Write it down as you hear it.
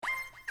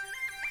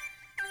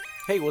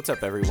Hey, what's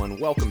up, everyone?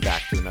 Welcome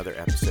back to another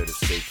episode of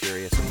Stay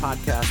Curious, a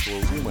podcast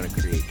where we want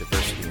to create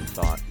diversity in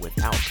thought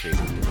without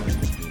creating division in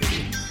the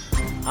community.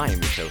 I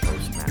am your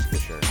co-host, Matt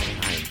Fisher,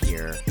 and I am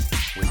here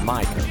with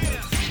my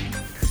co-host.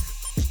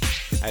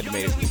 I had to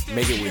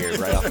make it weird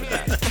right off the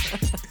bat.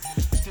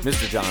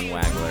 Mr. John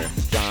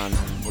Wagler. John,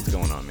 what's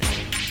going on, man?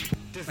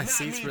 My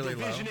seat's really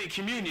low.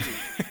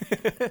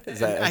 Is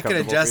that I could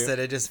adjust it. it.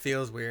 It just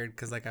feels weird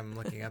because I'm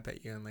looking up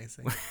at you and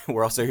Lacey.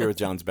 We're also here with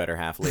John's better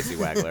half, Lacey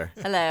Wagler.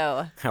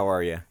 Hello. How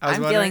are you?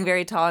 I'm feeling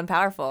very tall and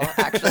powerful,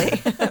 actually.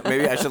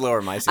 Maybe I should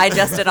lower my seat. I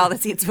adjusted all the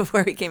seats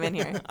before we came in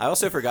here. I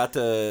also forgot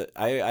to,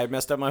 I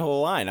messed up my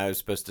whole line. I was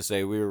supposed to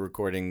say we were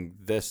recording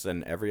this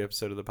and every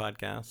episode of the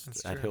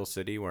podcast at Hill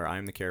City, where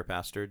I'm the care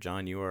pastor.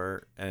 John, you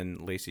are,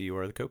 and Lacey, you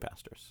are the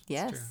co-pastors.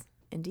 Yes,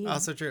 indeed.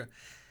 Also true.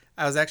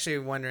 I was actually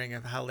wondering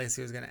how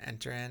Lacey was going to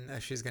enter in,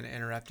 if she's going to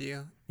interrupt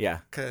you. Yeah.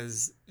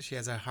 Because she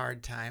has a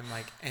hard time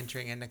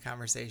entering into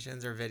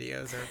conversations or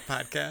videos or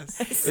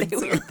podcasts. I say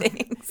weird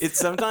things. It's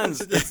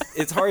sometimes,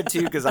 it's hard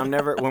too, because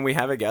when we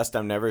have a guest,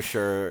 I'm never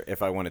sure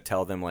if I want to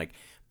tell them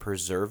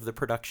preserve the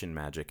production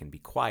magic and be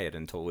quiet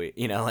until we,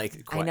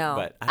 quiet. I know.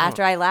 But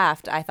After I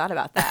laughed, I thought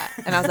about that.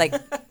 And I was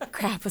like,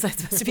 crap, was I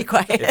supposed to be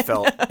quiet? It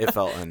felt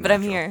unnatural. But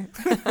I'm here.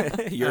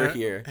 You're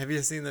here. Have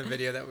you seen the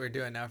video that we're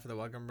doing now for the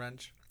Welcome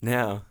Brunch?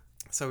 No.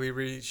 So we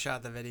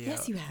reshot the video.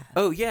 Yes, you have.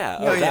 Oh, yeah.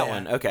 Oh, that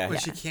one. Okay. But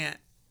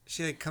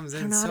she comes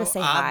in know how to so say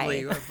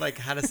oddly hi. with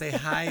how to say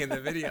hi in the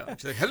video.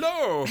 She's like,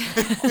 hello.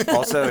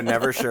 Also,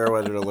 never sure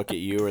whether to look at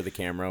you or the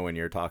camera when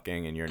you're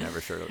talking, and you're never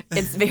sure.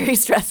 It's very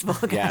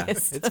stressful, guys. Yeah,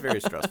 it's very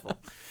stressful.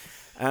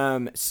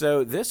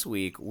 So this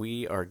week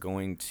we are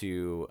going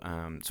to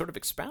sort of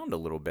expound a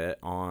little bit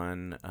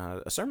on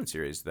a sermon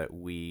series that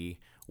we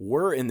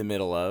were in the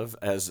middle of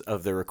as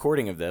of the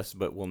recording of this,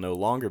 but will no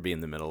longer be in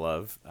the middle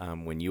of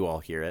when you all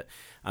hear it.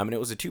 And it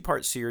was a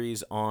 2-part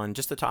series on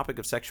just the topic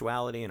of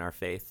sexuality and our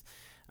faith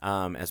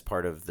as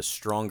part of the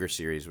Stronger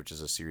series, which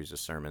is a series of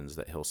sermons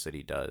that Hill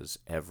City does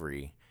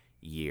every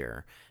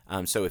year.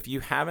 So if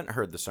you haven't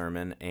heard the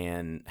sermon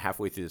and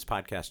halfway through this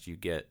podcast you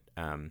get...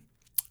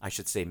 I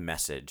should say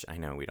message. I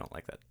know we don't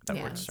like that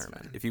word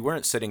sermon. Fine. If you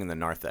weren't sitting in the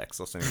narthex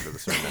listening to the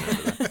sermon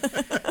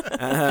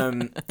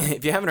over there.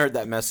 If you haven't heard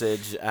that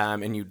message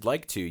and you'd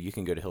like to, you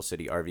can go to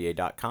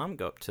hillcityrva.com,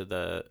 go up to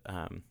the...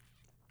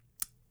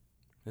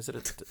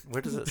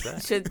 where does it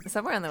say?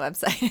 Somewhere on the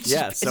website.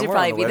 Yeah, it should somewhere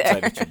probably on the be website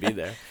there. it should be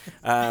there.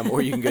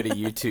 Or you can go to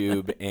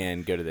YouTube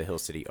and go to the Hill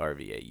City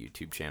RVA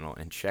YouTube channel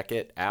and check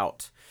it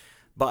out.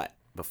 But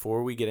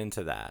before we get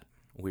into that,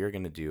 we are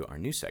going to do our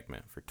new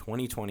segment for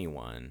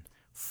 2021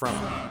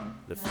 from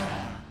the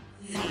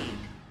feed.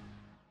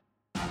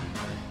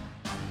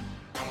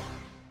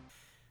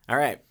 All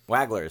right,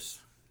 Wagglers.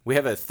 We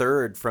have a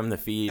third from the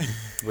feed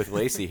with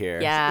Lacey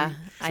here. Yeah.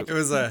 It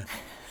was a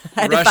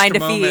I had to rushed find a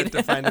moment feed.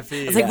 to find a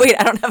feed. I was like, wait,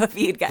 I don't have a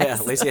feed, guys. Yeah,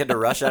 Lacey had to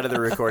rush out of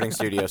the recording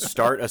studio,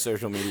 start a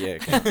social media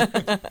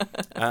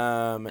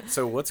account.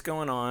 So what's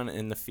going on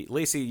in the feed?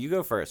 Lacey, you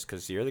go first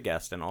because you're the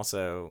guest, and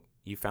also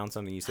you found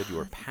something you said you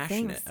were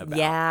passionate about.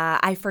 Yeah,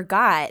 I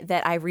forgot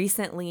that I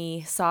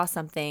recently saw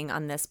something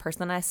on this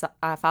person I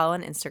follow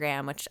on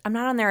Instagram, which I'm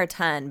not on there a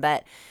ton,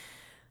 but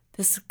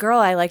this girl,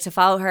 I like to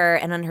follow her,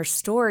 and on her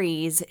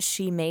stories,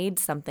 she made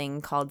something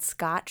called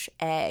Scotch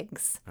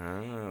eggs. Oh,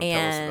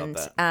 and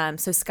tell us about that.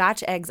 So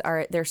Scotch eggs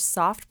they're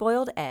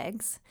soft-boiled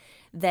eggs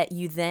that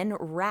you then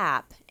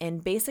wrap in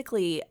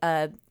basically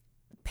a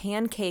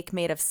pancake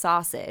made of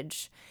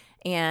sausage,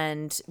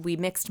 and we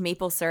mixed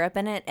maple syrup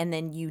in it, and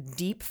then you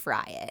deep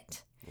fry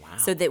it. Wow.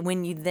 So that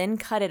when you then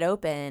cut it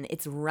open,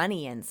 it's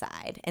runny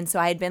inside. And so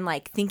I had been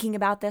thinking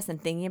about this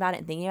and thinking about it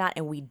and thinking about it,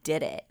 and we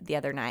did it the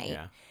other night.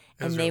 Yeah.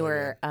 And they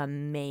were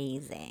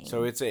amazing.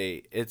 So it's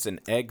an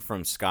egg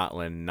from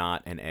Scotland,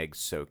 not an egg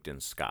soaked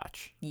in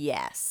scotch.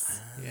 Yes.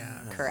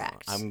 Yeah.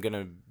 Correct. I'm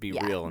gonna be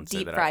real and say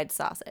deep that fried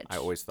sausage. I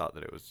always thought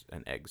that it was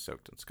an egg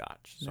soaked in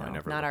scotch. So no, I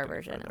never not looked our any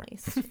version further. at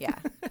least. Yeah.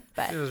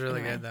 But It was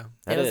really anyway. good,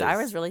 though. I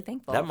was really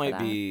thankful. That for might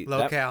be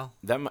Low-cal.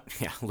 That might,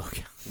 yeah,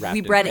 low-cal. Wrapped We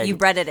in breaded. egg. You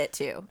breaded it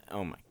too.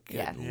 Oh my good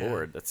Yeah.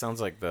 lord, that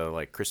sounds like the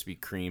Krispy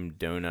Kreme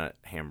donut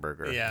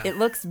hamburger. Yeah. It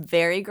looks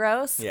very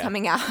gross Yeah.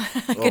 coming out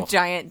like a Ugh.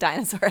 giant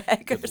dinosaur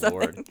egg Good or something.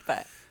 lord.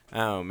 But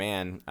Oh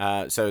man.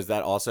 So is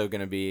that also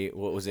going to be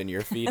what was in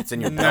your feed? It's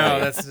in your No,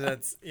 belly.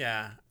 that's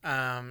yeah.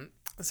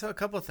 So a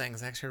couple of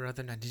things. I actually wrote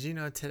them down. Did you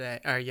know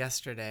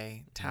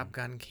yesterday Top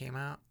Gun came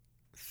out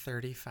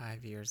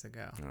 35 years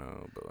ago?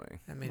 Oh boy.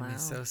 That made me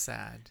so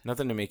sad.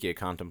 Nothing to make you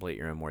contemplate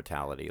your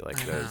immortality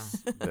like I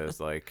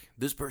those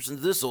this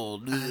person's this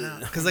old. I know,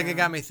 because it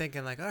got me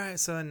thinking. All right,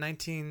 so in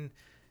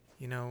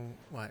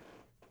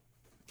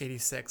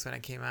 86 when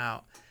it came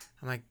out,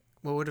 I'm like,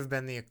 what would have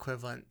been the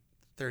equivalent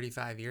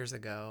 35 years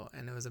ago?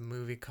 And it was a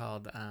movie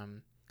called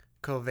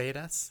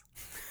Covedas.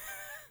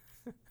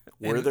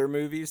 Were there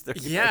movies?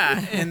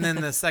 Yeah, and then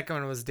the second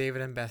one was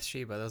David and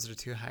Bathsheba. Those are the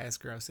two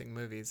highest grossing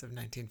movies of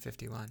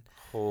 1951.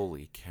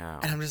 Holy cow.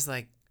 And I'm just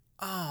like,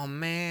 oh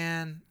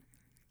man,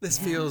 this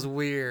feels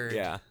weird.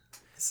 Yeah.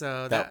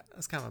 So that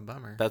was kind of a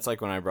bummer. That's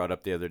like when I brought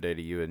up the other day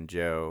to you and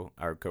Joe,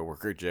 our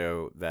coworker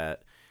Joe,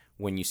 that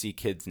when you see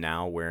kids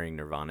now wearing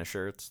Nirvana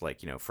shirts, like,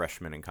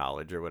 freshmen in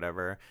college or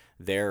whatever,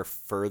 they're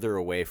further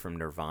away from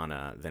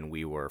Nirvana than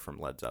we were from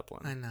Led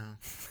Zeppelin. I know.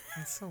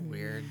 That's so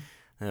weird.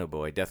 Oh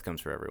boy, death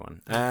comes for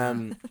everyone.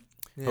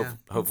 Yeah.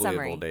 Hopefully of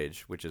summary. old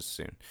age, which is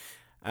soon.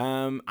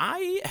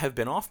 I have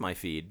been off my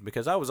feed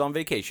because I was on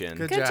vacation.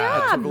 Good Good job.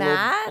 job, Took a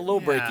Matt.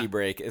 little Yeah. breaky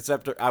break,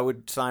 except I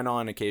would sign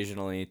on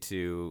occasionally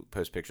to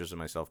post pictures of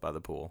myself by the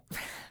pool.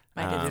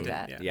 I did do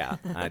that. Yeah. Yeah,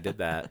 I did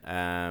that.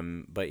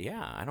 But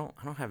yeah, I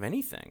don't have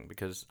anything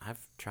because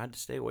I've tried to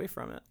stay away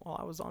from it while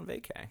I was on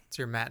vacay. It's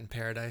your Matt in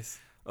Paradise.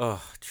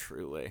 Oh,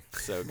 truly,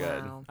 so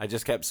good. Wow. I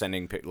just kept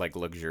sending like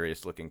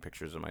luxurious looking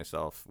pictures of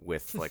myself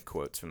with like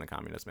quotes from the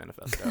Communist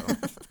Manifesto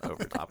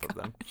over top of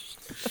them.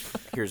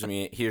 Here's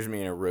me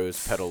in a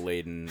rose petal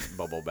laden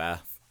bubble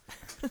bath.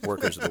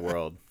 Workers of the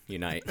world,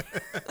 unite.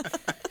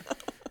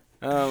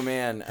 Oh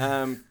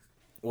man.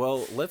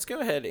 Well, let's go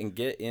ahead and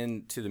get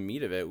into the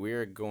meat of it.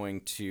 We're going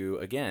to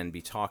again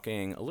be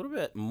talking a little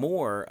bit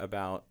more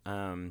about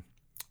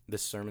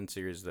this sermon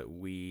series that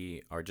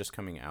we are just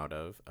coming out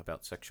of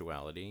about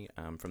sexuality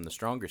from the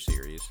Stronger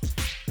series.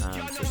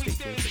 So stay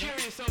tuned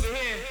for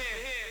that.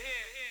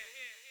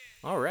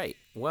 All right.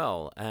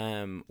 Well,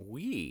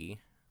 we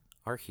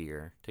are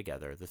here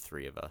together, the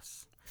three of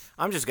us.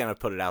 I'm just going to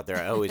put it out there.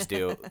 I always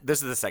do.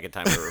 This is the second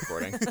time we're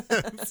recording.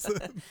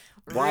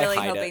 Why Really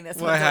hide hoping it? this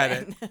Why one's hide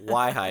in.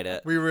 Why hide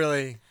it? We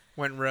really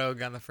went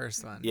rogue on the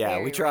first one. Yeah,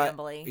 Very we tried.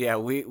 rambly. Yeah,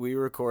 we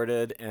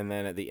recorded, and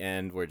then at the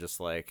end, we're just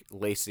like,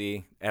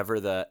 Lacey, ever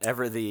the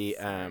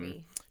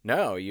Sorry.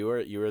 No, you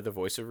were the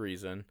voice of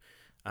reason.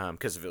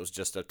 Because if it was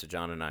just up to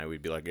John and I,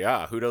 we'd be like,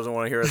 yeah, who doesn't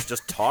want to hear us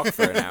just talk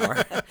for an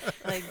hour?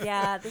 Like,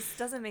 yeah, this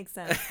doesn't make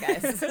sense,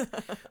 guys.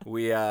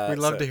 We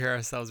love to hear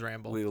ourselves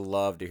ramble. We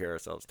love to hear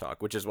ourselves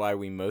talk, which is why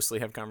we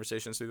mostly have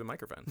conversations through the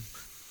microphone.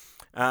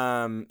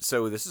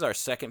 So this is our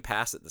second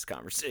pass at this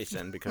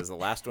conversation because the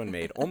last one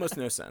made almost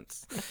no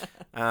sense.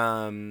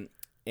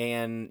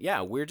 And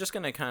yeah, we're just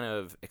going to kind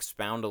of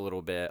expound a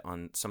little bit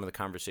on some of the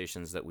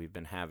conversations that we've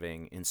been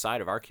having inside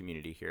of our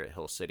community here at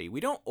Hill City. We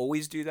don't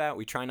always do that.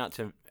 We try not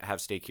to have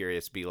Stay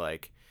Curious be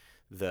like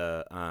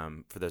the,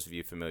 for those of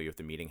you familiar with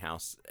the Meeting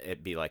House,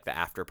 it'd be like the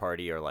after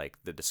party or like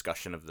the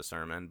discussion of the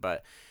sermon.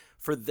 But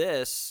for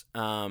this,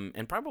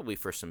 and probably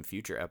for some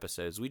future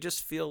episodes, we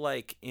just feel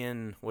like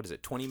in,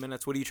 20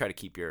 minutes? What do you try to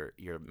keep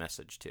your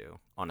message to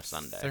on a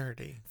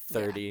Sunday?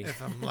 30.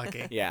 If I'm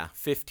lucky. Yeah,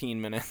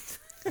 15 minutes.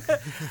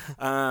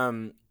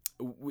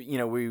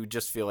 We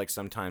just feel like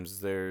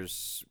sometimes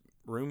there's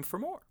room for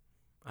more.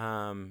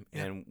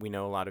 And we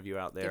know a lot of you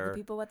out there. Give the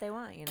people what they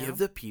want, Give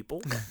the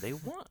people what they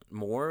want.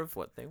 More of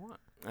what they want.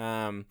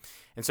 And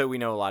so we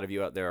know a lot of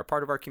you out there are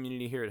part of our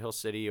community here at Hill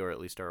City, or at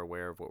least are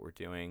aware of what we're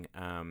doing.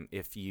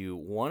 If you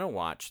want to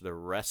watch the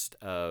rest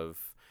of,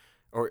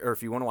 or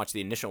if you want to watch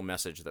the initial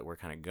message that we're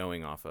kind of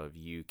going off of,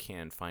 you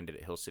can find it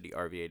at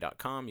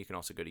hillcityrva.com. You can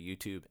also go to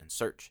YouTube and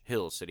search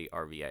Hill City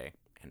RVA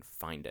and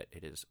find it.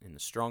 It is in the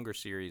Stronger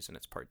series, and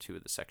it's part 2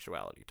 of the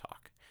sexuality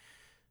talk.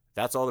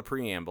 That's all the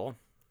preamble.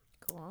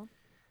 Cool.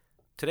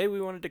 Today we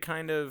wanted to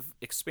kind of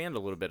expand a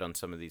little bit on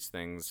some of these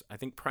things. I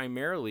think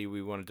primarily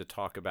we wanted to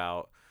talk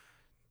about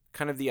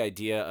kind of the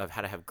idea of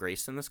how to have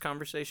grace in this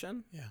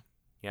conversation.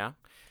 Yeah.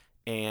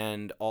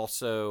 And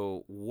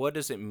also, what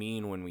does it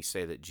mean when we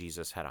say that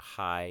Jesus had a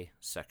high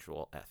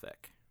sexual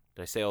ethic?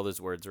 Did I say all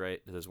those words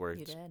right? Did those words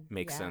You did.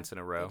 make Yeah, sense in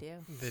a row? They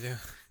do. They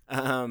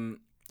do.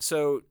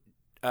 So,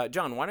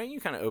 John, why don't you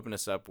kind of open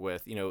us up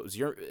with,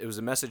 it was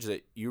a message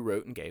that you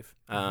wrote and gave.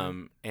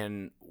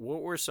 And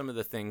what were some of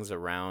the things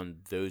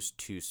around those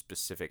two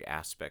specific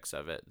aspects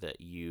of it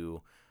that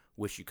you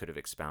wish you could have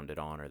expounded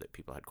on or that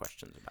people had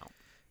questions about?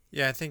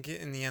 Yeah, I think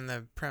in the end,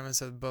 the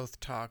premise of both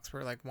talks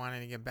were like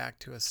wanting to get back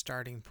to a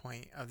starting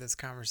point of this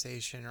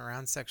conversation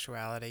around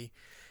sexuality,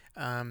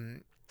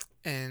 and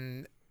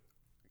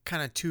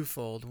kind of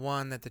twofold.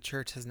 One, that the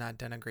church has not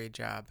done a great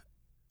job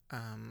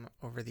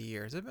over the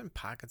years. There have been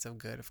pockets of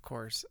good, of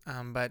course,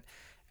 but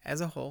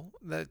as a whole,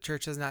 the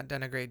church has not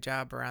done a great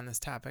job around this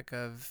topic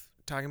of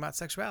talking about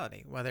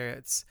sexuality, whether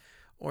it's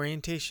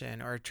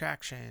orientation or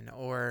attraction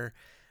or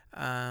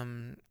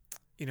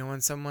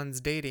when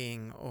someone's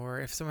dating or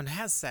if someone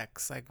has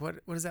sex, like what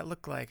does that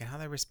look like and how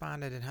they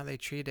responded and how they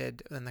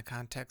treated in the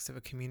context of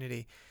a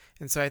community.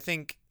 And so I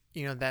think,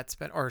 that's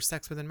been, or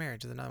sex within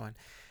marriage is another one.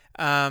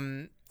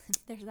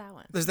 There's that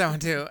one. There's that one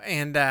too.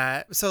 And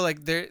so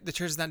like the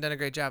church has not done a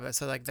great job of it.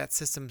 So like that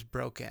system's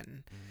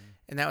broken.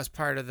 And that was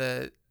part of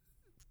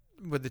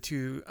with the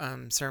two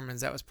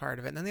sermons, that was part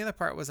of it. And then the other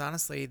part was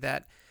honestly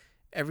that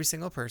every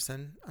single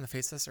person on the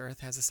face of this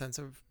earth has a sense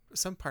of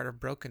some part of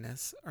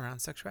brokenness around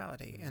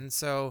sexuality. And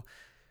so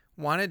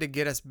wanted to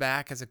get us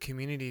back as a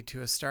community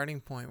to a starting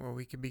point where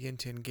we could begin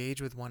to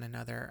engage with one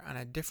another on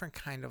a different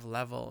kind of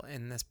level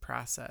in this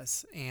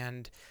process.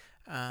 And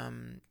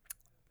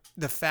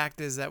the fact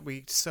is that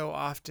we so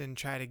often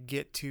try to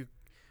get to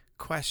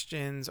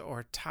questions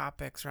or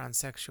topics around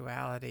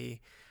sexuality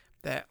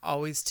that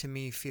always to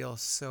me feel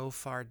so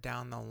far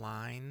down the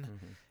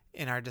line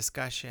in our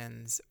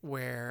discussions,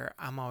 where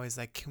I'm always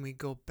like, can we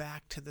go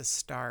back to the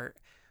start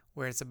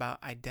where it's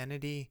about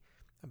identity,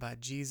 about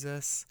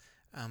Jesus,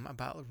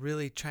 about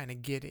really trying to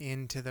get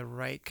into the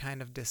right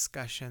kind of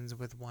discussions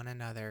with one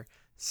another,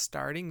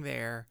 starting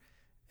there,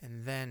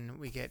 and then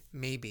we get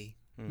maybe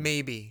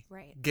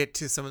Right. get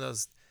to some of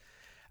those.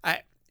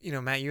 Matt,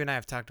 you and I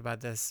have talked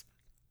about this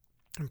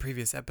in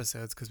previous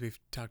episodes because we've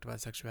talked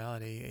about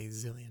sexuality a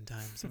zillion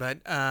times. But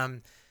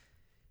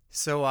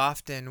so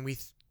often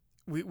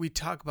we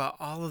talk about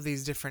all of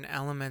these different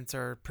elements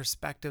or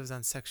perspectives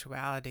on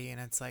sexuality, and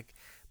it's like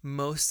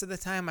most of the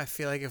time I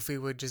feel like if we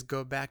would just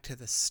go back to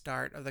the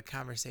start of the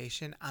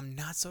conversation, I'm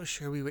not so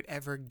sure we would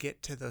ever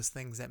get to those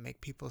things that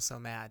make people so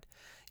mad,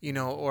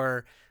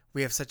 or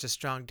we have such a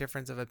strong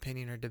difference of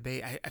opinion or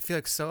debate. I feel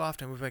like so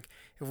often we're like,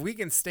 if we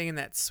can stay in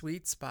that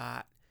sweet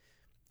spot,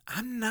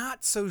 I'm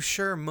not so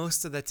sure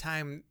most of the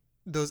time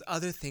those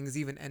other things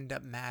even end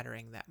up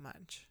mattering that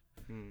much.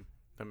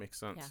 That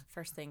makes sense. Yeah.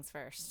 First things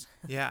first.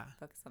 Yeah.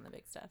 Focus on the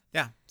big stuff.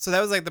 Yeah. So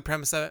that was like the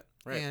premise of it.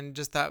 Right. And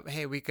just thought,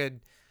 hey,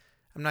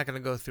 I'm not going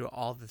to go through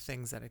all the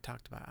things that I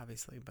talked about,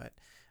 obviously, but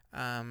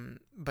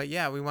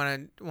yeah, we do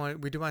want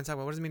to talk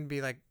about what does it mean to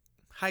be like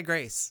high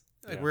grace?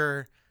 Like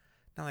we're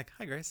not like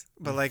high grace,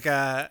 but like,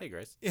 Hey,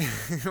 Grace.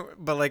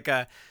 but like,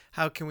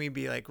 how can we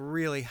be like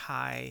really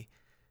high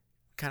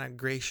kind of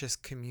gracious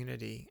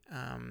community?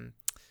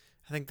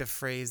 I think the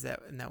phrase that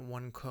in that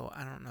one quote,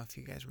 I don't know if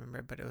you guys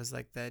remember, but it was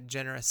like the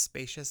generous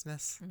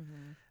spaciousness.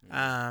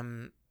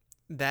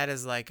 That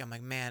is like, I'm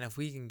like, man, if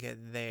we can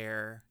get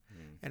there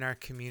in our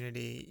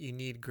community, you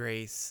need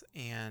grace.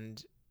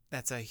 And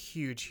that's a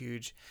huge,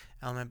 huge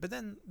element. But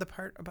then the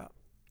part about,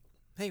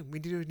 hey, we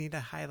do need a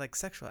high like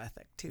sexual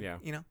ethic too. Yeah.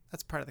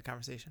 That's part of the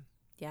conversation.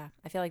 Yeah.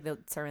 I feel like the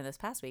sermon this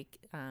past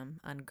week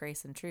on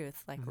grace and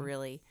truth, like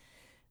really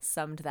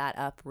summed that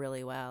up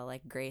really well.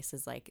 Like grace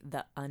is like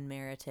the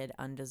unmerited,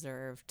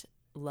 undeserved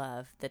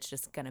love that's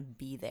just going to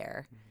be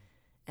there.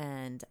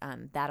 And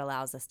that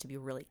allows us to be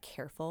really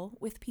careful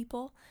with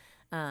people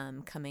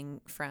coming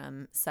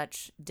from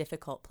such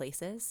difficult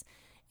places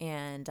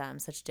and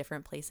such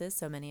different places,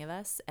 so many of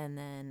us. And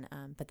then,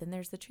 but then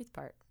there's the truth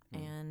part.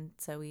 And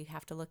so we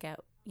have to look at,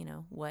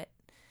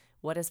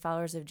 what as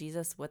followers of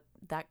Jesus, what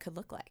that could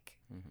look like.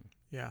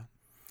 Yeah.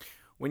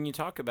 When you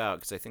talk about,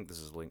 because I think this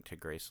is linked to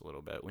grace a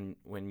little bit,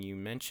 when you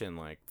mention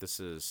like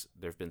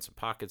there've been some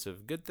pockets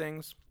of good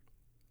things,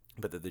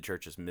 but that the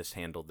church has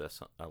mishandled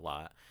this a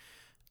lot.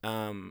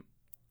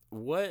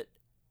 What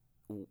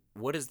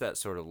does that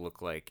sort of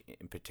look like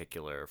in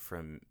particular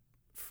from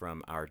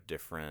our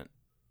different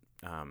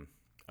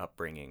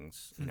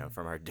upbringings,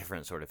 from our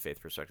different sort of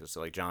faith perspectives? So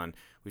like John,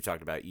 we've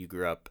talked about, you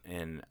grew up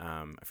in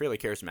a fairly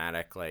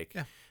charismatic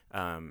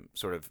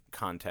sort of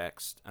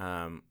context.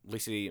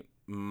 Lacey,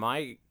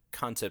 my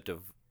concept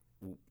of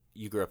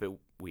you grew up at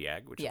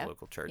WEAG, which is a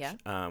local church,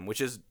 which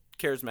is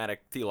charismatic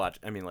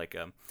theological. I mean,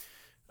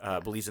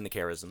 believes in the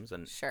charisms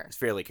and it's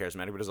fairly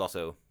charismatic, but is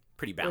also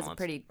pretty balanced. It was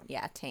pretty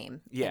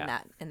tame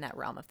in that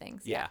realm of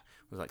things. Yeah.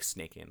 It was like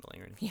snake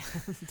handling or anything. Yeah,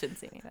 didn't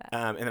see any of that.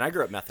 And then I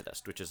grew up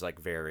Methodist, which is like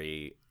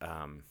very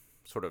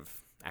sort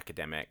of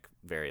academic,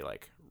 very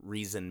like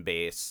reason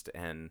based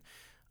and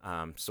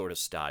sort of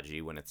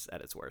stodgy when it's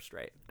at its worst,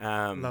 right?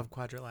 Love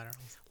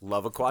quadrilaterals.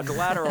 Love a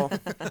quadrilateral.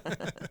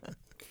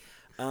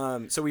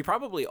 So we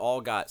probably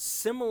all got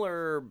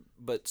similar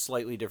but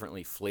slightly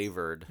differently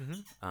flavored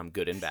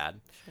good and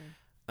bad. Sure.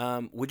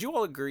 Would you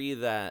all agree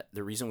that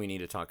the reason we need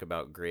to talk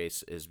about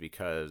grace is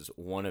because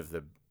one of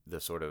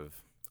the sort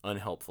of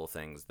unhelpful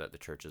things that the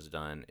church has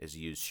done is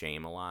use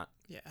shame a lot?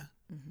 Yeah.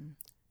 Mm-hmm.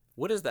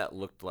 What does that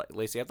look like?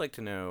 Lacey, I'd like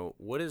to know,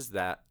 what does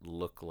that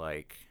look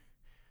like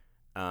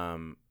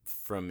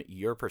from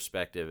your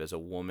perspective as a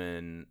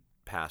woman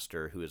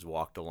pastor who has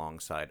walked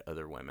alongside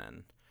other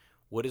women?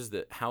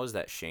 How has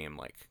that shame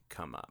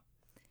come up?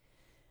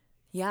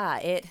 Yeah,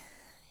 it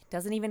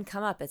doesn't even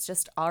come up. It's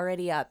just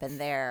already up and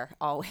there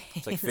always.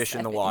 It's like fish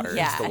in the water.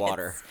 Yeah, it's the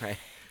water, right?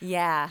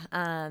 Yeah.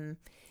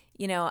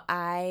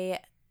 I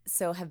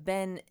have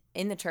been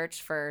in the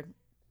church for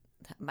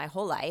my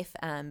whole life,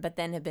 but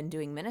then have been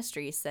doing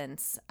ministry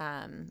since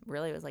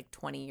really I was like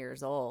 20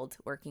 years old,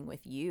 working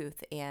with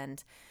youth.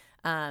 And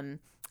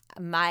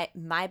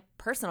my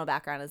personal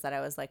background is that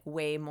I was like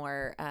way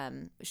more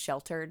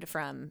sheltered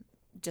from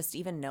just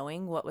even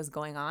knowing what was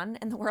going on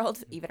in the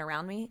world, even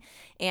around me.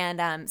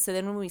 And so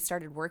then when we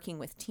started working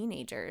with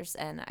teenagers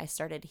and I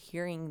started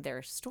hearing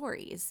their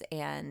stories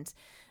and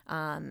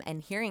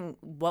hearing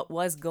what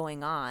was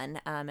going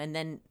on, and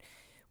then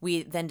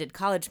we then did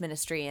college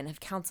ministry and have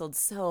counseled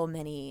so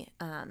many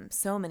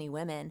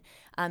women.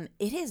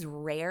 It is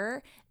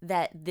rare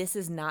that this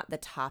is not the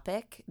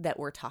topic that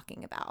we're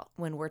talking about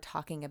when we're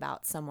talking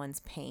about someone's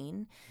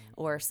pain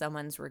or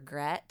someone's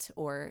regret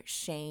or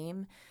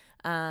shame.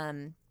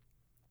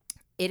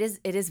 It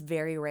is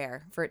very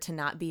rare for it to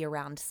not be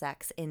around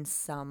sex in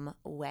some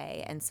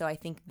way. And so I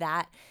think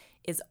that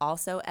is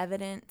also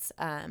evidence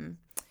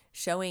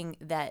showing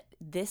that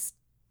this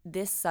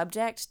this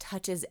subject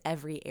touches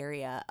every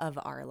area of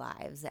our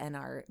lives and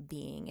our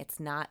being. It's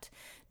not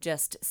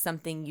just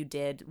something you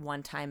did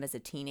one time as a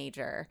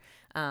teenager,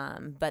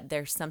 but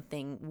there's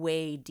something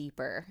way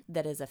deeper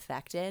that is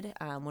affected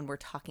when we're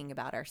talking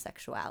about our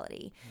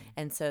sexuality.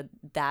 And so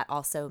that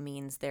also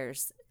means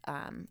there's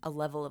a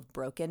level of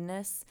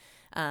brokenness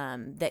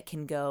that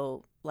can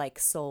go like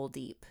soul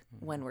deep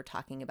when we're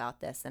talking about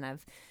this. And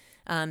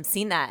I've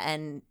seen that.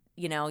 And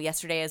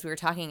yesterday as we were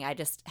talking, I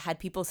just had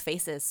people's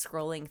faces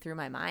scrolling through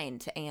my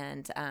mind,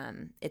 and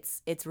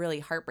it's really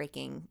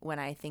heartbreaking when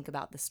I think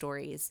about the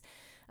stories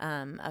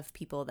of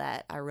people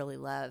that I really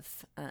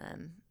love,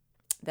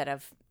 that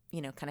I've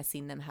kind of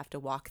seen them have to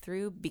walk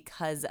through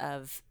because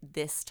of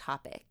this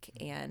topic,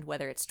 and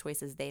whether it's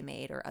choices they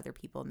made or other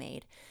people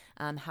made,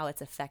 how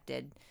it's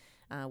affected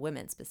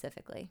women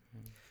specifically.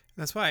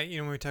 That's why,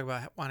 when we talk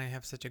about wanting to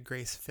have such a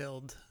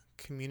grace-filled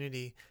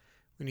community,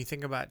 when you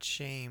think about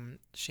shame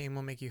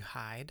will make you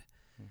hide.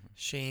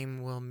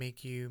 Shame will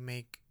make you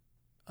make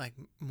like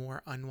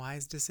more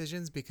unwise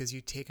decisions because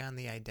you take on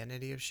the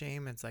identity of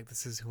shame. It's like,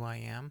 this is who I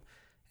am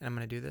and I'm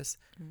going to do this.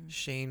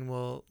 Shame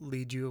will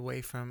lead you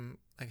away from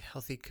like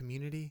healthy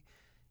community,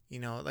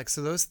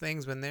 so those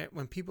things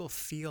when people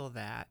feel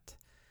that,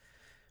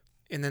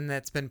 and then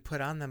that's been put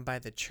on them by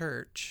the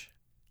church,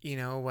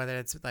 whether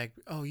it's like,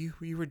 oh,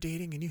 you were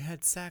dating and you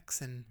had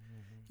sex and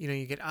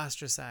you get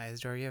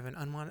ostracized, or you have an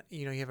unwanted,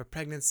 you have a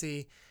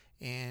pregnancy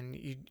and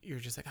you're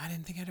just like, I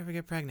didn't think I'd ever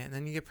get pregnant. And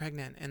then you get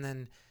pregnant and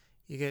then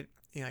you get,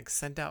 like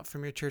sent out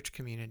from your church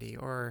community,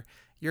 or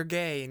you're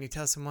gay and you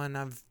tell someone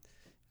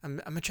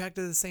I'm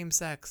attracted to the same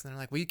sex. And they're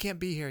like, well, you can't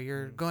be here.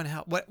 You're going to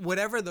hell.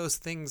 Whatever those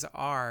things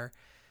are,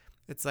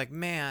 it's like,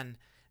 man,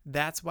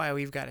 that's why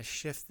we've got to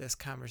shift this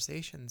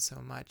conversation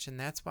so much. And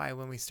that's why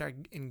when we start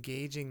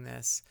engaging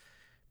this,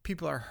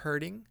 people are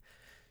hurting.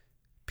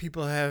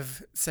 People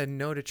have said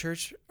no to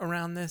church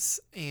around this.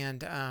 And,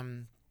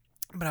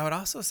 but I would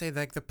also say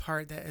like the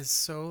part that is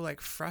so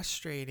like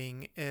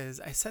frustrating is,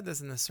 I said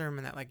this in the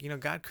sermon, that like,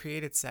 God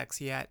created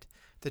sex, yet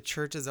the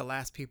church is the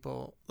last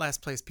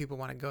place people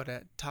want to go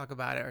to talk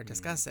about it or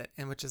discuss it.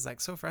 And which is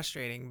like so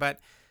frustrating. But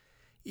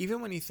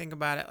even when you think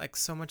about it, like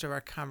so much of our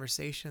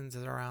conversations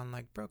is around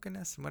like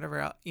brokenness and whatever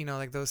else,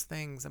 like those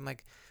things. I'm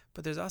like,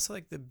 but there's also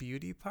like the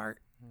beauty part,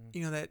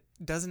 that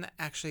doesn't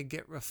actually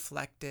get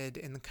reflected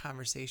in the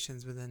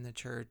conversations within the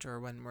church or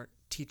when we're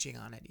teaching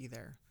on it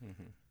either.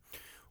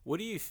 What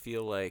do you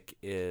feel like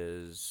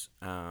is,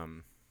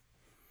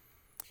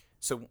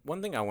 so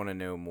one thing I want to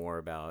know more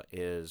about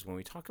is when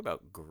we talk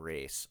about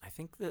grace, I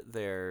think that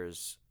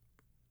there's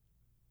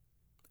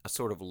a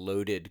sort of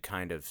loaded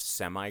kind of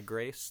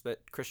semi-grace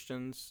that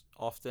Christians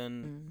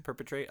often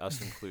perpetrate,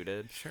 us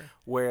included, Sure.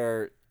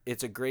 where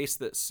it's a grace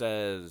that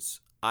says,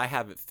 I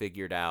have it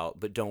figured out,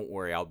 but don't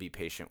worry, I'll be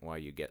patient while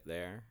you get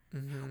there.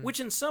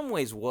 Which in some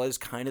ways was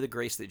kind of the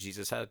grace that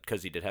Jesus had,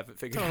 because he did have it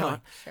figured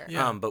out. Sure.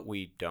 Yeah. But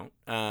we don't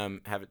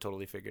have it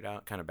totally figured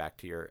out. Kind of back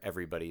to your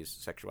everybody's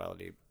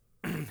sexuality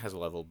has a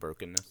level of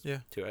brokenness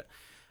to it.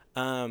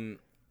 Kind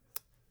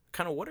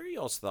of what are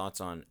y'all's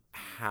thoughts on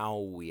how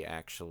we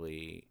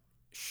actually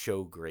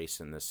show grace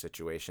in this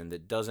situation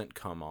that doesn't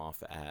come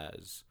off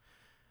as,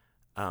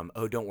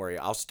 oh, don't worry,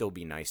 I'll still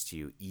be nice to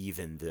you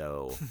even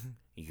though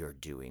you're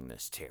doing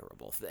this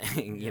terrible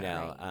thing, you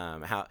know?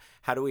 Right.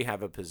 How do we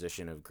have a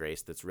position of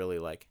grace that's really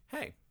like,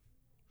 hey,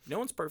 no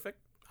one's perfect.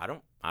 I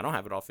don't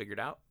have it all figured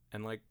out.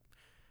 And like,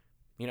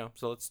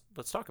 so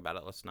let's talk about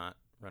it. Let's not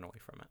run away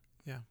from it.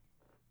 Yeah.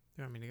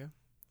 You want me to go?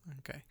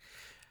 Okay.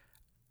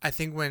 I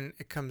think when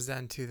it comes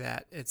down to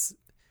that,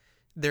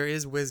 there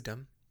is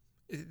wisdom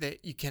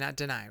that you cannot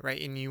deny,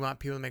 right? And you want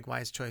people to make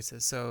wise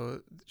choices.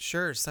 So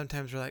sure,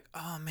 sometimes we're like,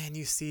 oh man,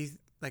 you see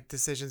like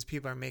decisions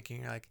people are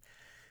making, you're like,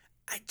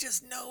 I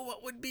just know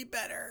what would be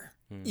better,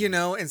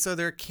 And so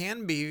there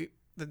can be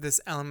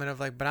this element of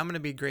like, but I'm going to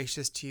be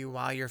gracious to you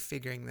while you're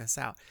figuring this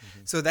out.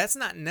 So that's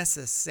not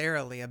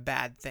necessarily a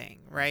bad thing,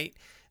 right?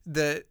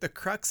 The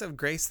crux of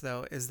grace,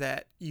 though, is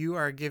that you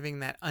are giving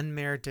that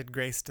unmerited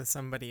grace to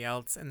somebody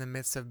else in the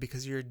midst of,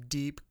 because you're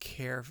deep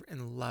care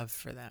and love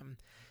for them,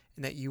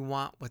 and that you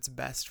want what's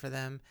best for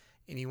them,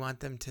 and you want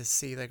them to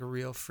see like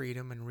real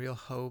freedom and real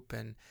hope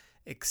and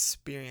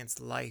experience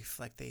life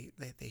like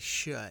they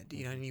should,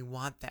 and you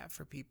want that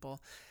for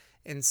people.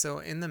 And so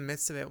in the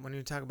midst of it, when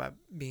you talk about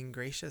being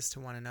gracious to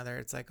one another,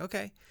 it's like,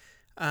 okay,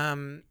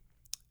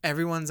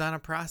 everyone's on a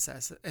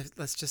process.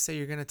 Let's just say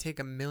you're going to take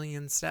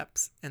 1,000,000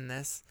 steps in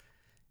this,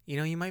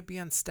 you might be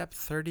on step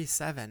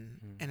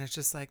 37 and it's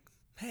just like,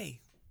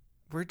 hey,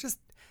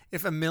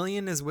 if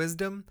 1,000,000 is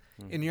wisdom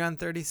and you're on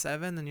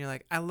 37, then you're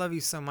like, I love you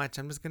so much.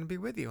 I'm just going to be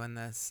with you in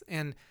this,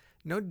 and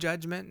no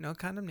judgment, no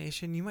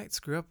condemnation. You might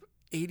screw up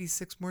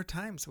 86 more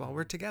times while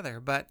we're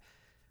together, but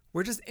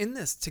we're just in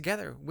this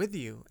together with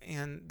you.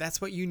 And that's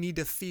what you need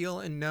to feel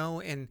and know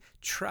and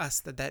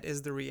trust that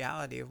is the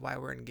reality of why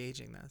we're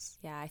engaging this.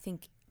 Yeah, I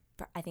think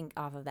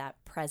off of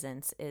that,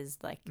 presence is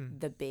like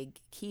the big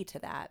key to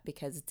that,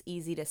 because it's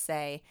easy to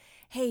say,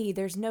 hey,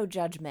 there's no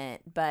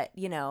judgment, but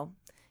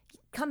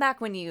come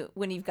back when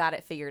you've got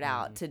it figured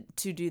out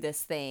to do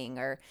this thing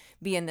or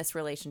be in this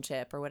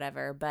relationship or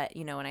whatever. But,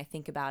 you know, when I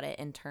think about it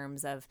in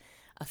terms of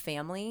a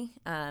family,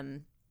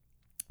 when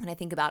I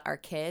think about our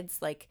kids,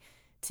 like,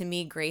 to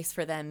me, grace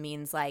for them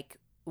means like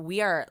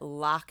we are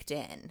locked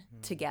in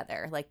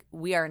together. Like,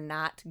 we are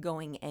not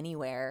going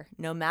anywhere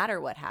no matter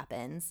what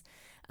happens.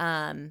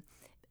 And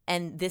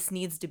this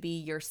needs to be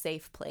your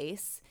safe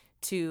place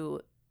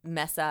to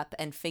mess up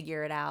and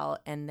figure it out.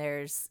 And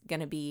there's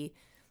going to be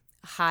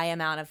high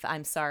amount of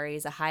I'm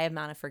sorry's, a high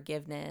amount of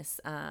forgiveness.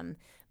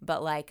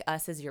 But like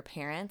us as your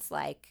parents,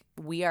 like,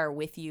 we are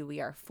with you, we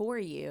are for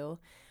you.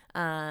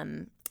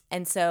 And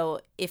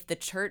so if the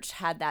church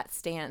had that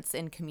stance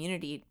in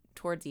community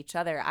towards each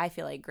other, I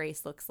feel like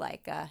grace looks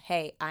like,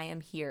 hey, I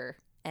am here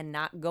and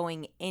not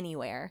going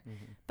anywhere,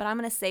 but I'm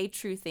going to say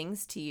true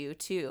things to you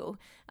too,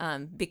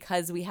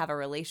 because we have a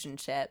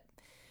relationship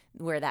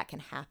where that can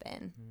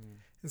happen.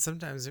 And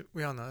sometimes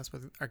we all know this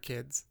with our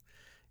kids,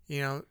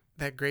 you know,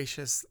 that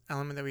gracious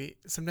element that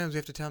sometimes we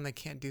have to tell them they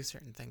can't do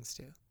certain things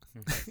too.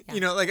 Yeah.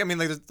 You know, like, I mean,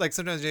 like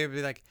sometimes Jay would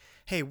be like,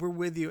 hey, we're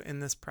with you in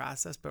this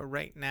process, but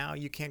right now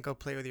you can't go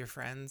play with your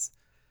friends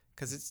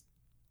because it's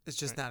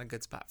just not a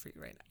good spot for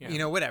you right now. Yeah. You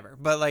know, whatever.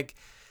 But like,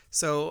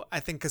 so I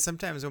think because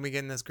sometimes when we get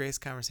in this grace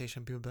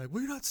conversation, people be like,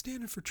 well, you're not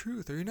standing for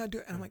truth, or you're not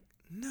doing, and I'm like,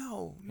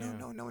 no.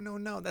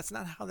 That's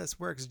not how this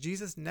works.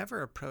 Jesus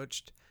never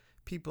approached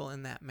people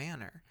in that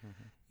manner.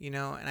 You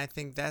know, and I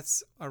think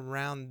that's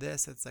around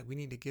this. It's like we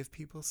need to give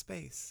people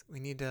space. We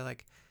need to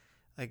like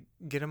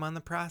get them on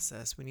the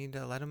process. We need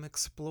to let them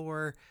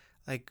explore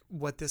like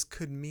what this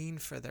could mean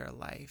for their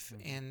life.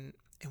 And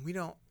we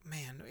don't,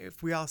 man,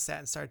 if we all sat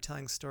and started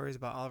telling stories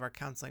about all of our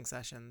counseling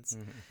sessions,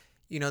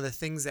 you know, the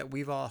things that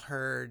we've all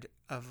heard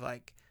of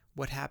like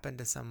what happened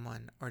to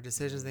someone or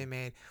decisions they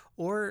made,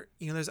 or,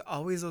 you know, there's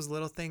always those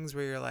little things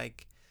where you're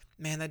like,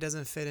 man, that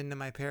doesn't fit into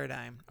my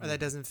paradigm, or that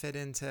doesn't fit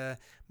into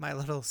my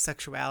little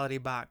sexuality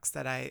box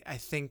that I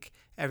think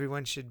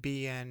everyone should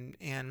be in.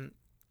 And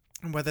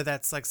whether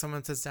that's like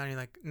someone sits down and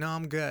you're like, no,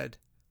 I'm good.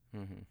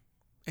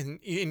 And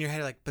in your head,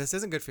 you're like, but this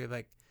isn't good for you.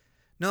 Like,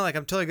 no, like,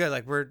 I'm totally good.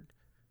 Like, we're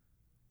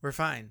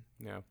fine.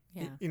 Yeah.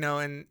 You know,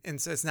 and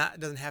so it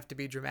doesn't have to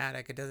be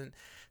dramatic. It doesn't.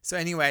 So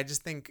anyway, I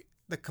just think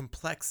the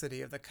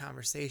complexity of the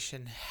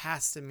conversation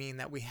has to mean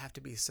that we have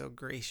to be so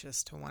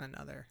gracious to one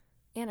another.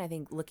 And I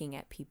think looking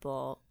at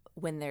people,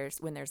 when there's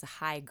a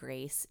high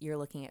grace, you're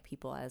looking at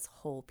people as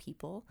whole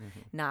people,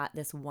 not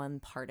this one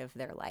part of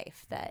their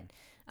life that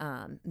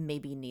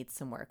maybe needs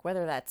some work,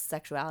 whether that's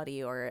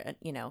sexuality or,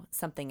 you know,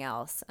 something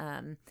else.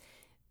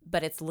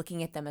 But it's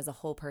looking at them as a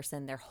whole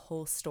person, their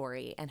whole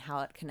story, and how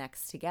it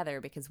connects together,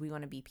 because we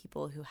want to be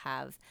people who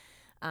have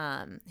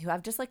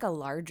just like a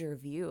larger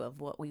view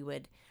of what we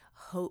would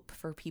hope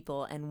for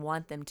people and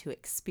want them to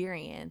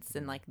experience,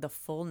 and like the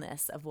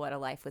fullness of what a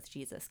life with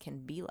Jesus can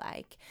be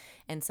like.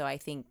 And so I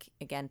think,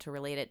 again, to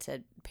relate it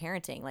to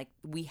parenting, like,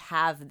 we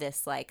have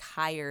this like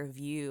higher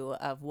view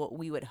of what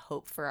we would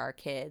hope for our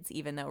kids,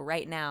 even though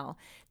right now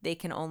they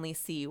can only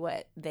see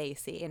what they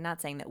see. And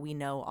not saying that we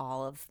know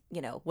all of,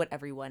 you know, what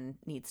everyone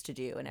needs to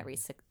do in every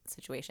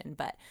situation,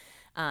 but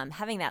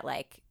having that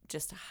like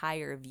just a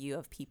higher view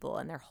of people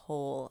and their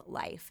whole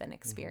life and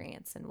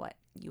experience and what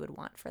you would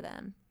want for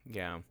them.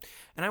 Yeah.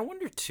 And I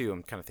wonder too,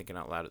 I'm kind of thinking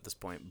out loud at this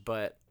point,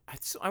 but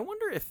I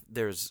wonder if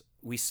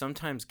we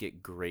sometimes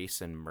get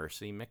grace and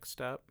mercy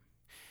mixed up.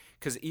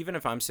 Because even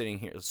if I'm sitting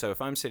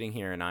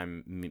here and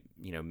I'm,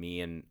 you know,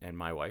 me and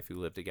my wife who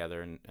lived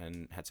together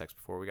and had sex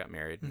before we got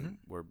married, and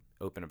we're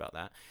open about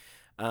that.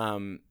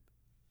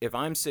 If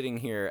I'm sitting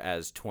here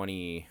as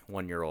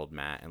 21-year-old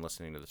Matt and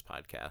listening to this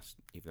podcast,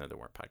 even though there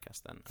weren't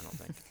podcasts then, I don't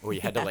think, or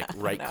you had to like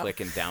right-click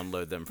and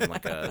download them from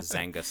like a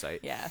Zanga site.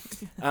 Yeah.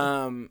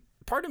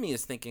 Part of me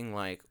is thinking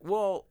like,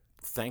 well,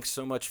 thanks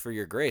so much for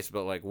your grace,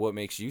 but like, what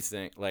makes you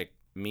think like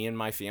me and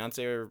my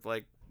fiance are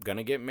like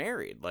gonna get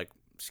married? Like,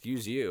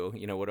 excuse you,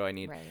 you know, what do I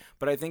need? Right.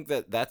 But I think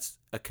that that's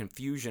a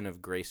confusion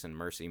of grace and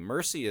mercy.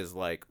 Mercy is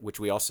like, which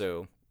we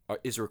also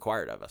is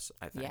required of us,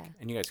 I think, Yeah.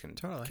 and you guys can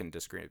Totally. can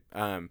disagree.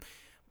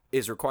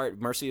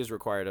 Mercy is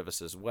required of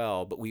us as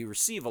well, but we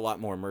receive a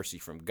lot more mercy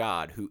from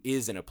God, who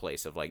is in a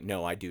place of like,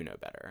 no, I do know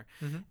better,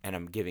 and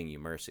I'm giving you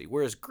mercy.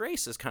 Whereas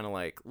grace is kind of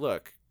like,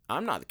 look,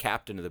 I'm not the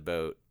captain of the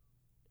boat,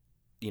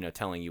 you know,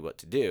 telling you what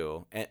to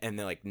do, and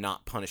then like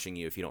not punishing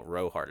you if you don't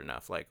row hard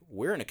enough. Like,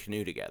 we're in a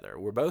canoe together,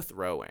 we're both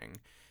rowing,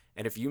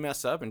 and if you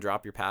mess up and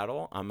drop your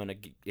paddle, I'm gonna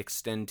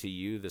extend to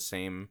you the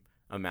same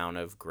amount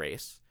of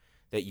grace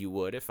that you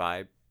would if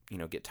I, you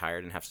know, get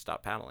tired and have to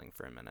stop paddling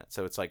for a minute.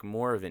 So it's like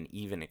more of an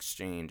even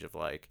exchange of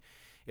like,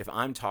 if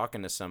I'm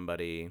talking to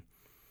somebody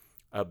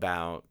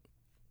about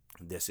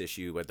this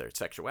issue, whether it's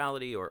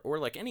sexuality or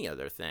like any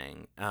other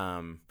thing,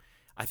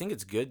 I think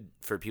it's good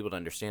for people to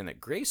understand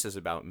that grace is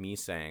about me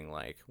saying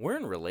like, we're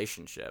in a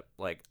relationship.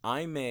 Like,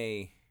 I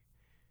may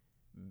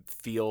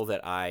feel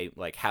that I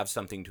like have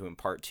something to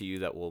impart to you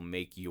that will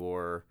make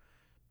your,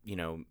 you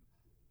know,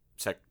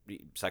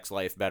 sex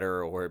life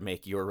better or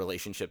make your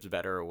relationships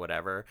better or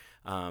whatever,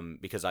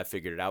 because I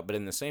figured it out. But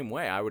in the same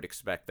way, I would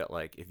expect that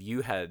like if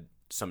you had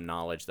some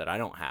knowledge that I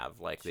don't have,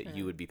 like that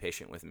you would be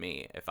patient with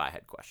me if I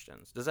had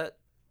questions. Does that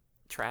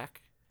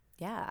track?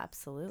 Yeah,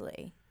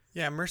 absolutely.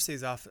 Yeah, mercy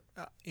is off,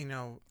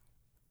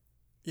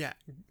 yeah.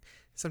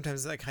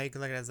 Sometimes like how you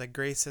can look at it as like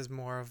grace is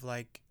more of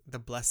like the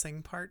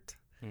blessing part.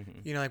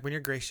 Mm-hmm. Like when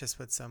you're gracious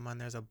with someone,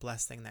 there's a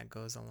blessing that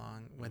goes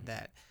along with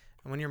that.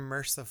 And when you're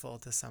merciful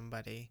to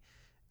somebody,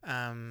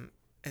 and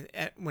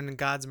when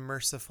God's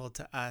merciful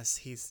to us,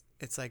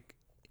 it's like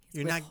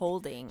you're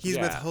withholding. He's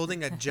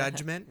withholding a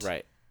judgment,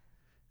 Right.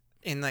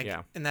 And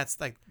and that's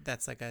like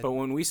a. But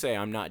when we say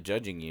I'm not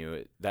judging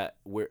you, that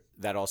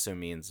also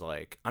means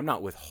like I'm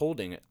not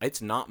withholding it.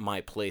 It's not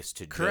my place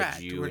to Correct.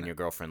 judge you and your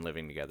girlfriend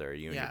living together, or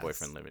you and your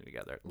boyfriend living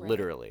together. Right.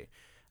 Literally,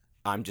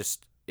 I'm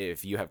just,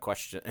 if you have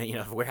questions,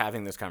 if we're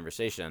having this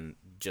conversation,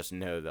 just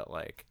know that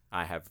like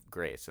I have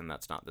grace, and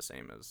that's not the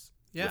same as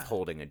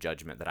withholding a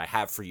judgment that I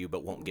have for you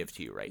but won't give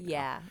to you right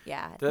now.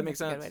 Yeah. Does that make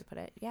sense? That's a good way to put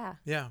it. Yeah.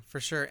 Yeah, for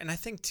sure. And I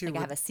think too, Like I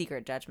have a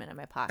secret judgment in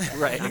my pocket.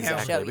 Right, I'm gonna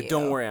exactly. show But you.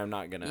 don't worry, I'm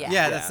not gonna.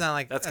 Yeah. that's not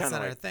like that's not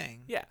like, our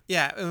thing. Yeah.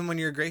 Yeah, and when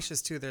you're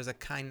gracious too, there's a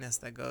kindness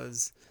that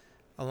goes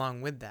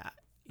along with that.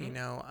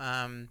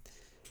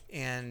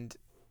 And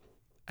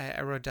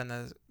I wrote down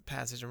the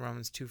passage in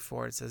Romans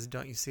 2:4. It says,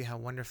 "Don't you see how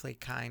wonderfully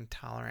kind,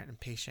 tolerant, and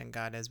patient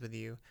God is with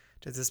you?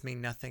 Does this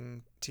mean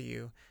nothing to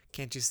you?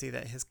 Can't you see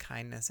that His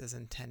kindness is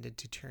intended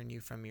to turn you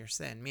from your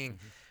sin?" Meaning,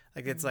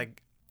 like it's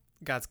like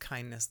God's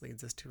kindness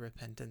leads us to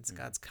repentance.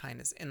 God's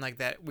kindness, and like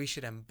that, we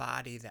should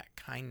embody that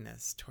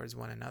kindness towards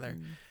one another.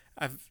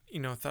 I've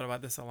thought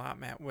about this a lot,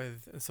 Matt.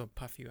 This will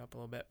puff you up a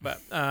little bit, but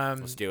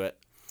Let's do it.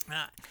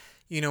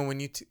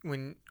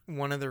 when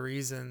one of the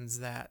reasons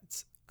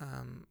that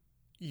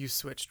you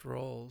switched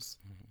roles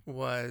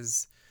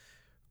was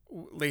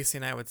Lacey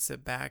and I would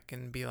sit back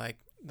and be like,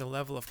 the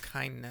level of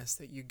kindness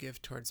that you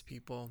give towards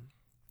people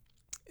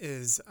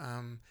is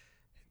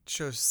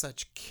shows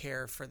such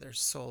care for their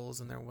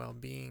souls and their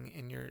well-being,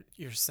 and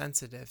you're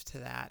sensitive to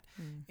that.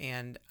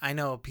 And I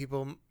know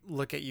people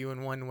look at you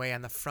in one way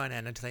on the front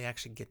end until they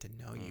actually get to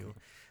know you,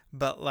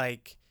 but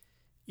like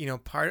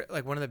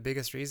one of the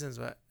biggest reasons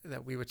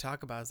that we would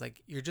talk about is like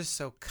you're just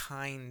so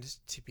kind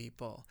to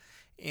people,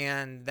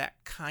 and that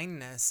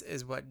kindness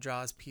is what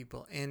draws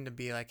people in to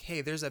be like,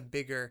 hey, there's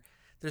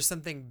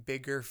something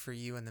bigger for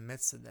you in the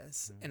midst of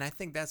this. And I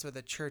think that's what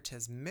the church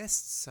has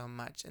missed so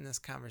much in this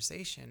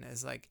conversation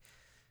is like,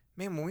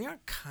 man, when we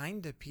aren't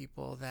kind to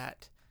people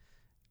that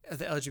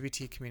the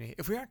LGBT community,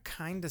 if we aren't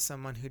kind to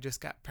someone who just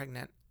got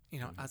pregnant,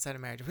 outside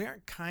of marriage, if we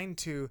aren't kind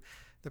to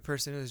the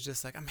person who's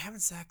just like, I'm having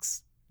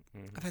sex,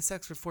 I've had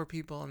sex with 4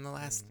 people in the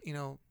last,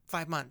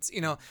 5 months,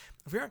 if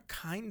we aren't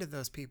kind to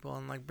those people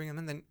and like bring them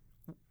in, then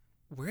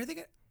where are they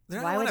going?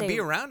 They're not going to be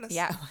around us.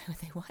 Yeah, why would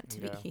they want to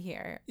be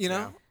here?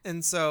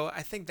 And so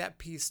I think that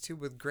piece too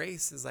with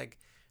grace is like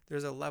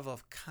there's a level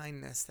of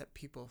kindness that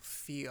people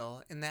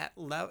feel, and that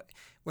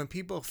when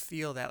people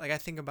feel that, like I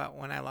think about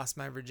when I lost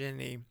my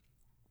virginity,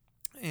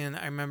 and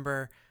I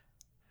remember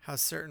how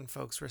certain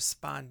folks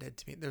responded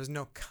to me. There was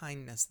no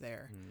kindness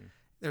there.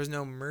 There was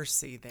no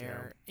mercy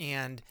there.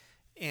 And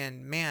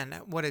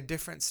man, what a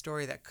different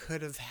story that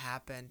could have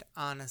happened,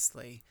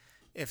 honestly,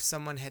 if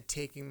someone had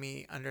taken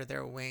me under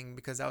their wing,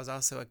 because I was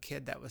also a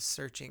kid that was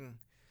searching,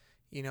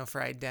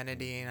 for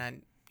identity,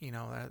 and a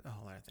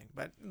whole other thing.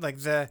 But like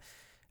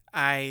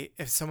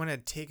if someone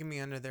had taken me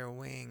under their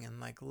wing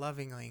and like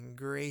lovingly and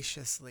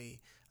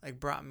graciously like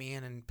brought me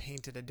in and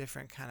painted a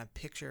different kind of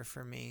picture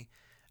for me,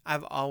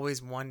 I've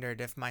always wondered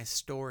if my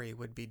story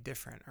would be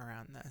different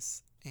around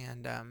this.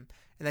 And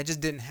that just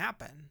didn't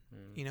happen,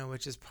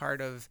 which is part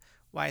of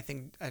why I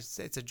think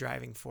it's a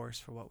driving force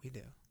for what we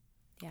do.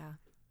 Yeah.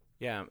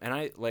 Yeah, and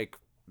I like,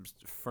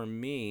 for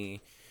me,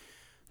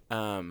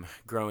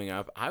 growing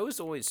up, I was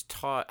always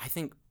taught, I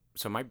think,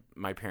 so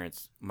my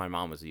parents, my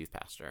mom was a youth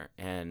pastor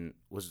and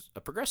was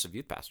a progressive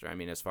youth pastor. I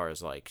mean, as far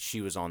as like,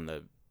 she was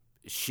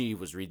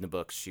reading the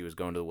books, she was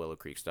going to the Willow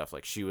Creek stuff,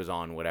 like she was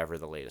on whatever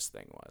the latest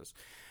thing was.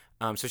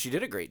 So she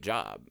did a great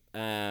job,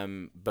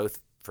 both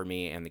for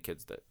me and the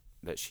kids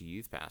that she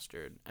youth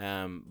pastored.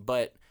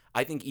 But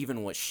I think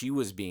even what she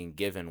was being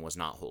given was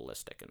not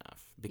holistic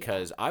enough,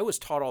 because I was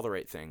taught all the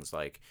right things.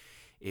 Like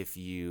if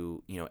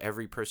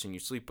every person you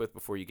sleep with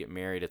before you get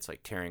married, it's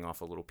like tearing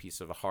off a little piece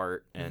of a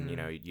heart, and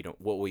you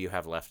don't, what will you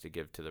have left to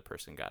give to the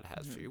person God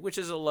has for you, which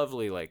is a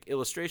lovely like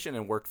illustration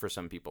and worked for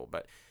some people,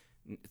 but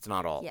it's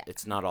not all,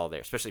 it's not all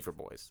there, especially for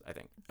boys, I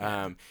think.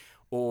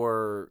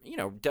 Or,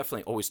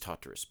 definitely always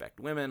taught to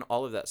respect women,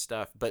 all of that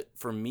stuff. But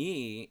for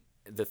me,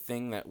 the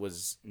thing that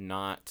was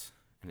not,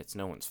 and it's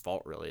no one's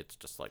fault really, it's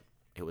just like,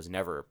 it was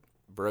never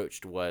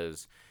broached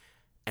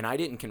and I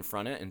didn't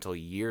confront it until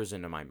years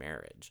into my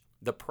marriage.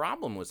 The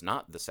problem was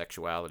not the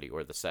sexuality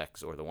or the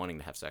sex or the wanting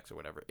to have sex or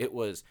whatever. It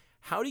was,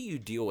 how do you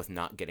deal with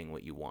not getting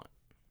what you want?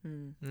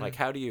 Like,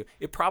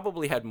 it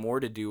probably had more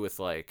to do with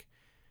like,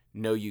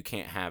 no, you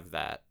can't have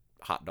that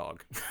hot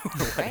dog or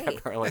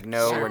whatever. Like,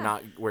 no,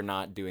 we're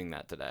not doing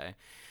that today.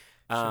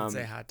 Shouldn't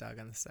say hot dog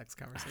on the sex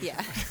conversation.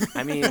 Yeah.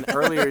 I mean,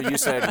 earlier you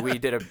said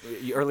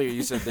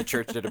the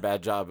church did a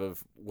bad job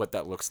of what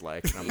that looks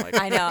like. And I'm like,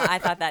 I know. I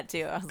thought that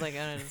too. I was like,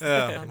 I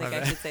don't think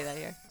I should say that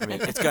here. I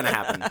mean, it's going to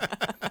happen.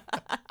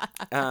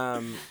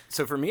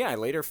 So for me, I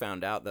later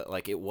found out that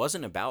like it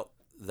wasn't about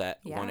that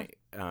Yeah.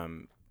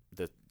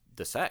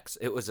 the sex.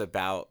 It was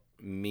about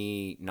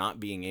me not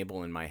being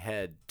able in my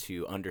head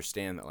to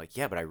understand that like,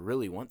 yeah, but I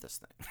really want this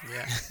thing.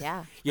 Yeah.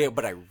 Yeah. Yeah,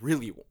 but I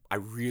really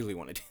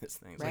want to do this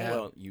thing. It's Right. like,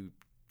 well,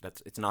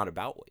 it's not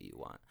about what you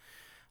want.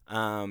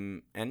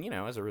 And you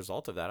know, as a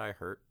result of that, I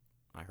hurt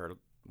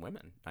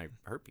women. I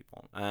hurt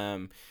people.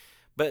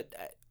 But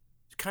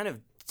kind of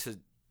to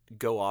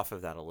go off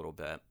of that a little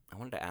bit, I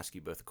wanted to ask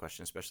you both a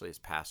question, especially as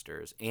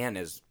pastors and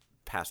as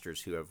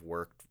pastors who have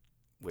worked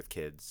with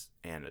kids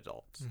and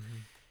adults. Mm-hmm.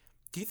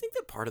 Do you think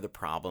that part of the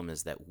problem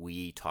is that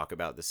we talk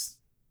about this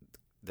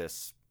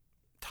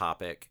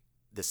topic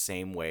the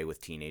same way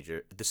with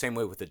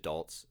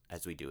adults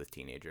as we do with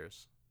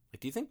teenagers?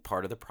 Like, do you think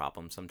part of the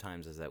problem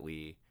sometimes is that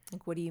we...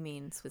 Like, what do you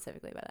mean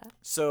specifically by that?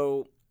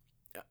 So,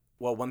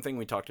 well, one thing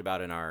we talked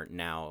about in our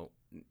now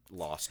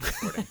lost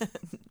recording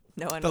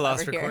No one The will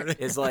lost ever hear. recording.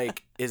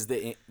 is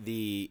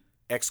the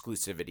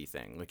exclusivity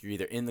thing. Like, you're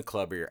either in the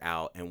club or you're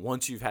out, and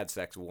once you've had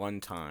sex one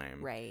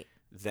time, Right.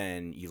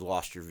 then you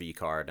lost your V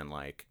card, and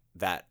like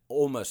that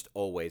almost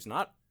always,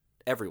 not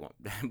everyone,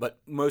 but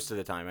most of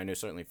the time, I know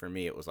certainly for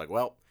me, it was like,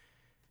 well,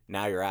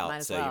 now you're out, Might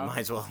as so well. you might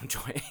as well enjoy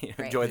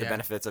Right. the Yeah.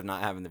 benefits of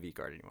not having the V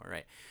card anymore,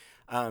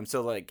 right?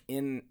 So like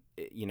in,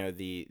 you know,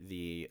 the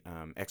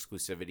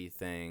exclusivity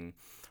thing,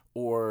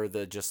 or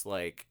the just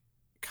like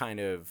kind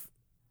of,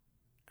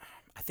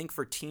 I think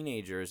for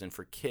teenagers and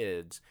for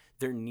kids,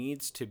 there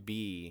needs to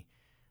be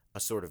a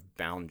sort of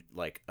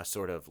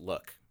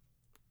look.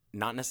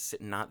 Not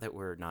that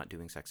we're not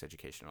doing sex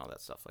education and all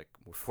that stuff. Like,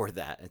 for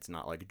that, it's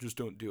not like just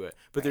don't do it.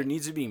 But there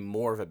needs to be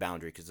more of a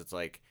boundary, because it's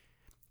like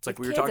With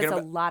we were kids, talking it's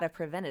about. a lot of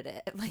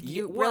preventative. Like, Yeah,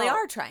 you really well,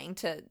 are trying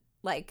to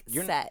like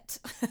you're- set.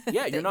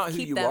 Yeah, to you're not who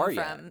keep you them are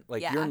yet. from-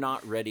 Like, yeah. you're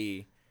not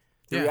ready.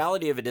 The Yeah.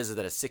 reality of it is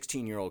that a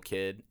 16-year-old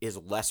kid is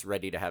less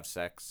ready to have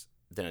sex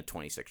than a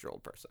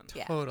 26-year-old person.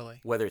 Yeah. Totally.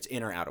 Whether it's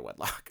in or out of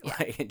wedlock. Yeah.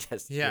 Like, it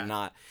just, Yeah. you're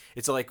not.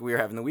 It's like we were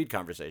having the weed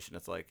conversation.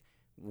 It's like,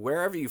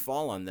 wherever you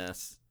fall on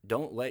this,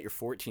 don't let your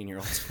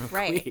 14-year-old smoke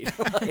Right. weed.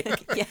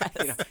 Like, Yes.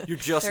 you know, you're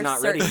just There's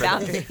not ready certain for that.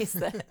 boundaries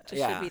that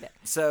just should be there.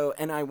 So,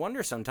 and I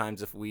wonder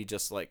sometimes if we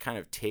just like kind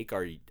of take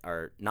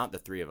our not the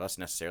three of us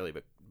necessarily,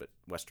 but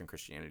Western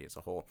Christianity as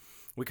a whole,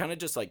 we kind of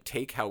just like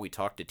take how we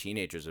talk to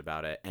teenagers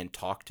about it and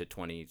talk to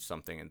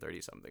 20-something and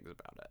 30-somethings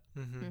about it.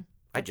 Mm-hmm.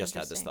 I That's just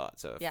had this interesting. thought,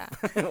 so if Yeah.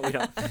 we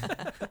don't.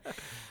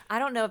 I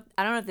don't know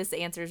if this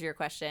answers your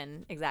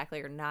question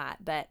exactly or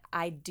not, but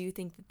I do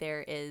think that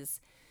there is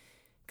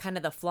kind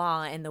of the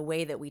flaw in the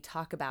way that we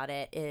talk about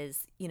it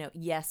is, you know,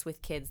 yes,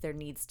 with kids there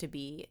needs to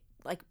be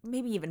like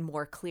maybe even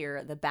more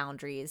clear the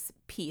boundaries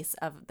piece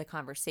of the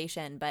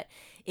conversation, but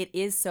it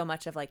is so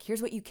much of like,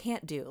 here's what you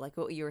can't do, like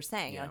what you were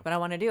saying. You're Yeah. like, but I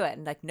want to do it,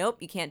 and like, nope,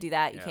 you can't do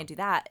that, you Yeah. can't do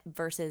that,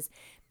 versus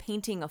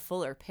painting a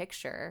fuller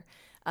picture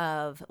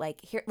of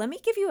like, here, let me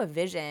give you a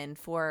vision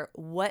for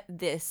what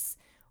this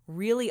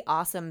really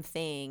awesome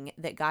thing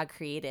that God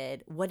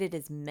created, what it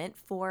is meant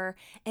for,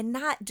 and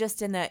not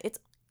just in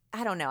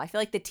I don't know, I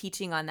feel like the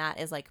teaching on that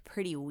is like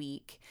pretty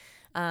weak,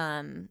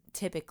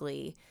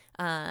 typically,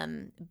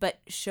 but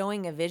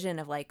showing a vision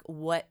of like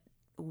what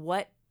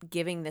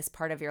giving this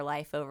part of your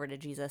life over to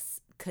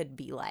Jesus could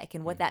be like,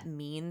 and what that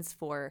means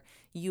for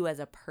you as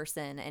a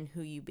person and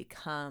who you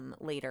become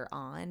later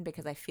on,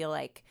 because I feel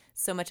like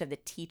so much of the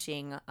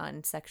teaching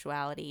on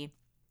sexuality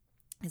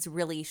is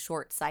really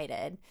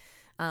short-sighted,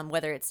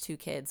 whether it's to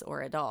kids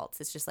or adults.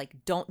 It's just like,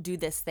 don't do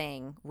this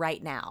thing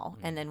right now,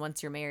 and then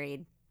once you're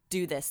married,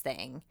 do this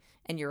thing,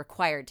 and you're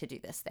required to do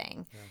this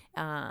thing.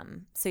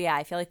 So yeah,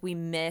 I feel like we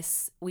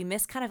miss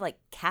kind of like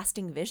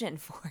casting vision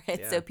for it.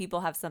 Yeah. So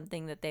people have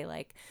something that they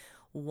like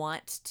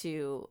want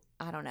to,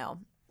 I don't know,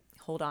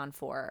 hold on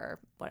for or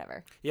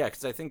whatever. Yeah,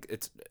 because I think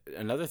it's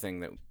another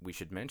thing that we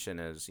should mention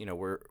is, you know,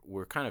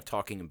 we're kind of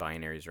talking in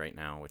binaries right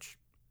now, which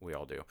we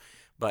all do,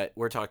 but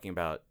we're talking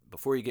about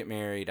before you get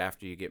married,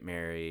 after you get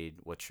married,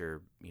 what's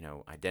your, you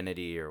know,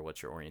 identity or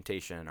what's your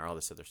orientation or all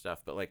this other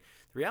stuff. But like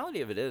the reality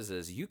of it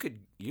is you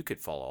could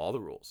follow all the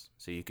rules.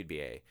 So you could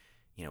be a,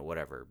 you know,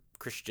 whatever,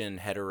 Christian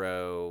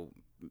hetero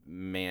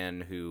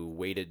man who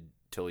waited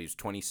till he was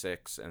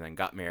 26 and then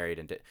got married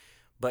and did,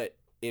 but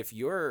if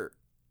you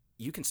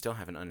can still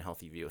have an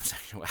unhealthy view of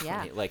sexuality.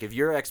 Yeah. Like if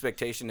your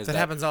expectation is That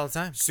happens all the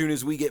time. as soon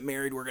as we get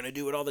married, we're going to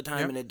do it all the time.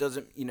 Yep. And it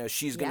doesn't, you know,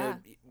 she's going to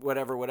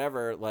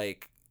whatever,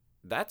 like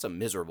that's a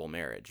miserable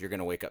marriage. You're going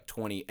to wake up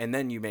 20 and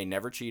then you may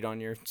never cheat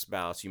on your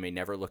spouse. You may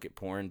never look at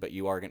porn, but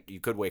you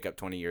could wake up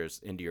 20 years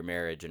into your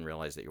marriage and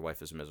realize that your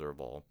wife is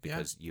miserable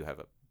because you have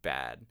a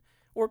bad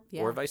or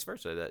vice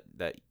versa,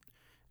 that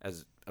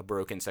as a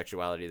broken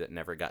sexuality that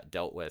never got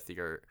dealt with,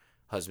 your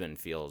husband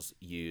feels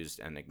used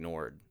and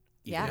ignored.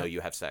 Even though you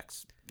have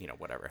sex, you know,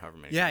 whatever, however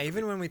many Yeah, times a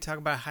even week. when we talk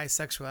about high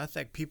sexual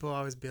ethic, people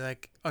always be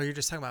like, "Oh, you're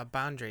just talking about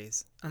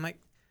boundaries." I'm like,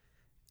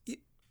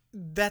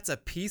 that's a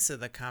piece of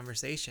the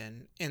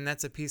conversation, and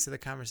that's a piece of the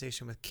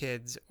conversation with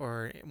kids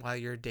or while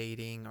you're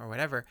dating or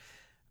whatever.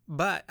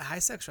 But high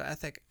sexual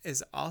ethic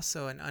is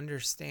also an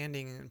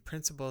understanding and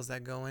principles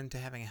that go into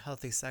having a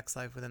healthy sex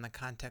life within the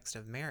context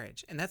of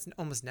marriage, and that's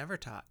almost never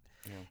taught.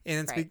 Yeah.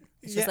 And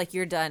it's just like,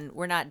 you're done.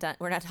 We're not done.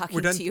 We're not talking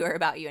to you or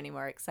about you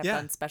anymore, except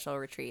on special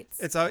retreats.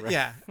 It's all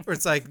or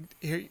it's like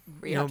here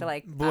where you have to I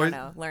don't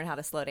know, learn how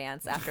to slow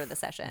dance after the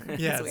session.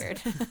 It's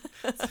weird.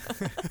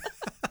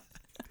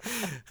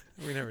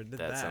 We never did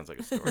that. That sounds like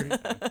a story.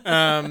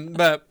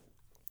 But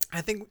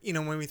I think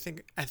when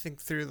I think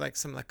through like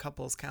some of the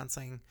couples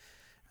counseling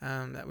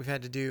that we've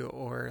had to do,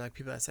 or like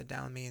people that sat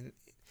down with me, and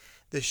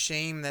the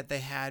shame that they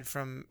had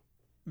from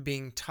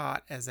being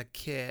taught as a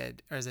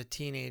kid or as a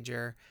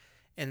teenager,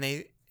 and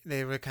they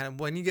were kind of,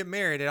 when you get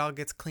married, it all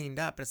gets cleaned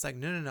up. It's like,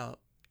 no.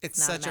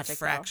 It's such a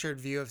fractured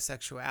view of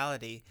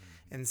sexuality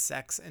and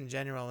sex in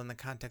general in the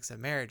context of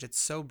marriage. It's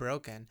so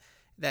broken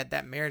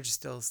that marriage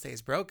still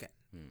stays broken.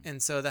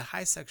 And so the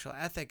high sexual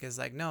ethic is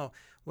like, no,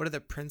 what are the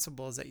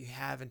principles that you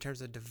have in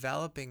terms of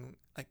developing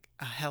like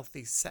a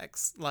healthy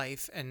sex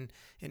life and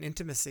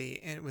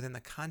intimacy within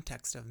the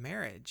context of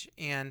marriage?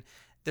 And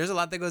there's a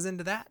lot that goes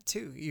into that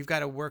too. You've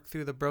got to work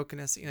through the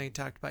brokenness. You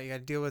talked about, you got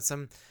to deal with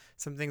some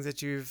things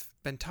that you've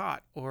been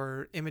taught,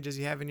 or images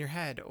you have in your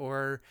head,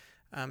 or,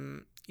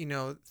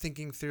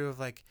 thinking through of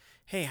like,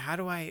 hey, how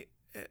do I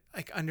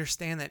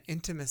understand that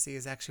intimacy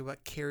is actually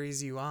what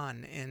carries you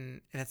on,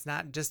 and it's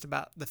not just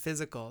about the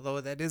physical,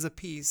 though that is a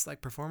piece, like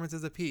performance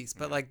is a piece,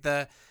 but like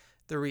the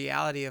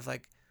reality of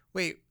like,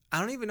 wait, I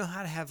don't even know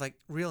how to have like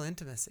real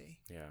intimacy.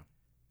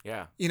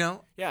 Yeah.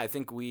 I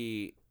think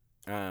we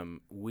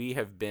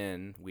have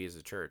been, we as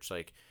a church,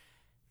 like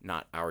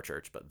not our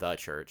church, but the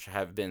church,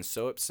 have been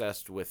so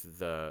obsessed with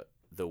the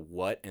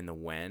what and the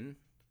when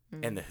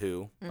and the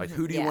who. Like,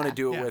 who do you want to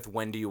do it with?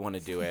 When do you want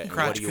to do it? And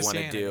what do you want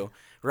to do?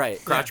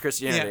 Right. Crotch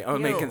Christianity.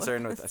 I'm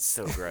concerned with that's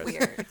so gross.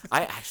 Weird.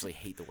 I actually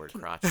hate the word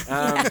crotch.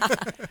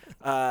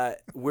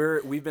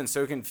 We've been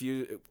so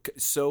confused,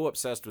 so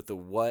obsessed with the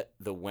what,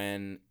 the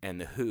when,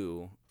 and the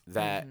who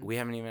that we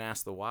haven't even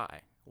asked the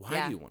why.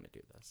 Why do you want to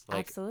do this?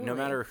 Like, absolutely. No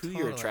matter who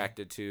you're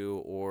attracted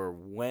to, or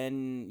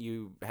when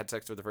you had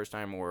sex for the first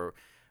time, or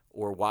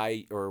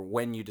why, or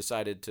when you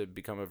decided to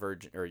become a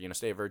virgin, or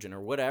stay a virgin, or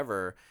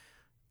whatever.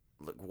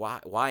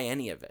 Why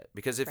any of it?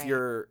 Because if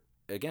you're,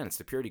 again, it's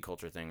the purity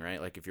culture thing,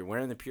 right? Like, if you're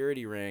wearing the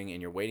purity ring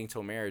and you're waiting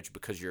till marriage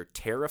because you're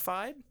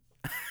terrified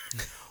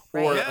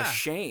or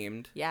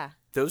ashamed,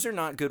 those are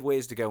not good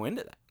ways to go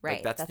into that. Right.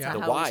 Like, that's the not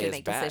how why we should is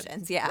make bad.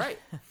 decisions. Yeah. Right.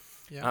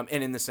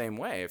 And in the same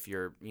way, if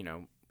you're,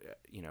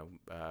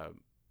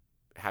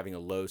 having a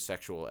low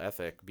sexual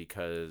ethic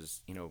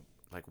because,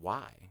 like,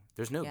 why?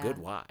 There's no good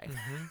why.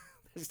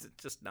 There's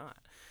just not.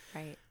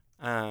 Right.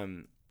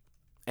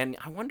 And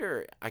I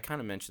wonder, I kind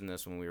of mentioned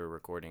this when we were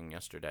recording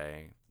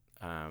yesterday.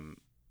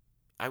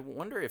 I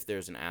wonder if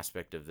there's an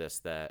aspect of this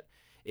that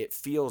it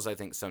feels, I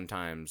think,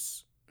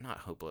 sometimes not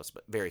hopeless,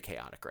 but very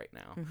chaotic right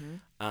now.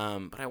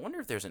 But I wonder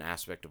if there's an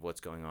aspect of what's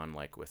going on,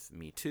 like with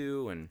Me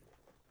Too, and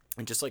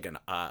just like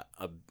a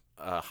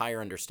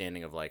higher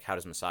understanding of like, how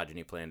does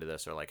misogyny play into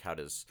this, or like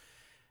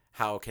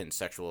how can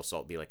sexual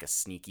assault be like a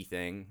sneaky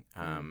thing?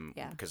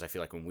 Because I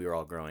feel like when we were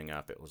all growing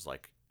up, it was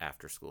like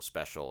after school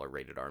special or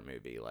rated R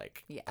movie,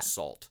 like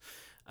assault,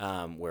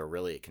 where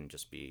really it can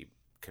just be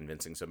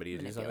convincing somebody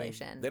to do something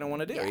they don't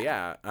want to do.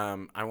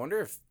 I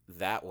wonder if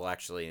that will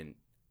actually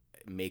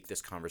make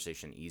this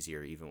conversation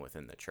easier even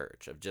within the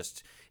church, of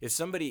just,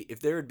 if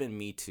there had been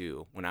Me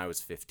Too when I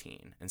was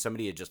 15 and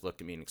somebody had just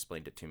looked at me and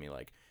explained it to me,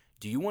 like,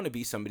 do you want to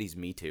be somebody's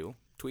Me Too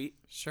tweet?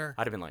 Sure.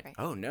 I'd have been like,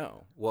 oh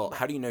no. Well,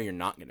 how do you know you're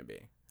not going to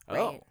be?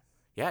 Oh,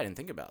 yeah, I didn't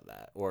think about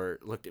that. Or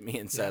looked at me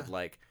and said,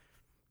 like,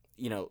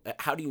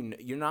 how do you,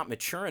 you're not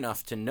mature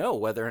enough to know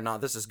whether or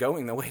not this is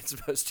going the way it's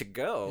supposed to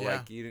go.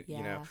 Like, you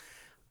know,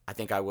 I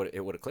think it would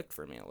have clicked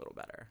for me a little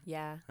better.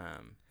 Yeah.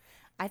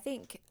 I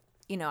think,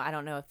 I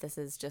don't know if this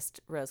is just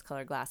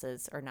rose-colored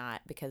glasses or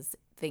not, because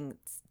things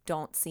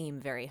don't seem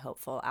very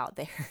hopeful out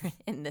there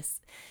in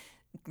this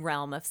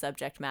realm of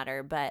subject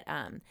matter. But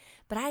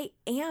I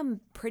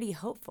am pretty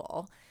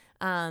hopeful,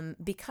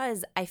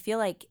 because I feel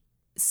like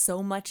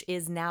so much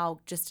is now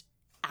just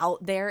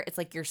out there. It's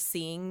like you're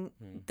seeing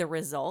the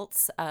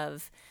results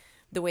of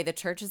the way the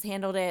church has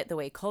handled it, the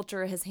way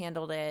culture has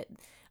handled it.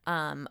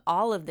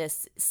 All of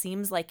this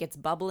seems like it's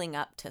bubbling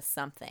up to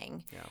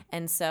something. Yeah.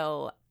 And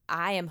so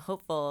I am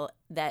hopeful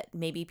that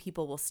maybe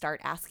people will start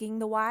asking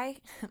the why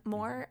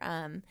more.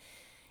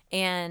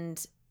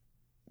 And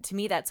to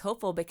me, that's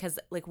hopeful, because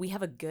like, we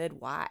have a good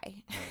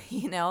why,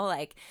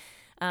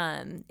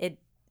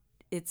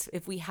 it's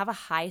if we have a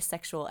high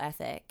sexual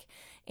ethic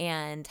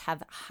and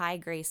have high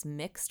grace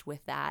mixed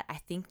with that, I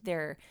think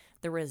the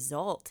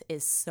result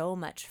is so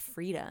much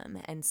freedom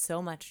and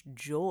so much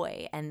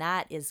joy, and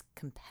that is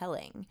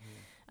compelling.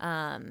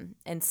 And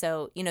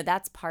so,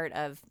 that's part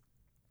of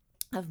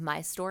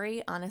my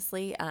story,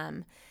 honestly.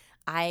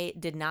 I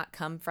did not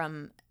come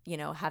from,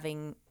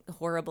 having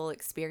horrible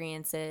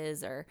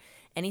experiences or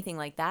anything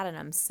like that, and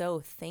I'm so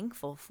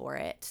thankful for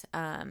it.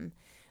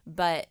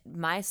 But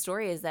my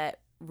story is that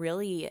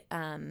really,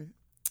 I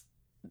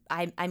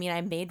mean,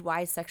 I made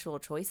wise sexual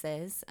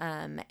choices,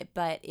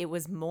 but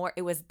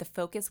the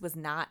focus was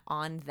not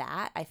on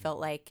that. I felt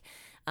like,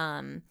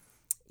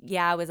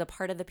 I was a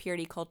part of the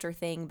purity culture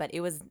thing, but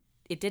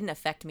it didn't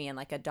affect me in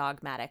like a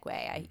dogmatic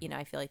way.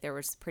 I feel like there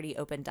was pretty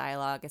open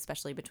dialogue,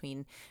 especially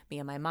between me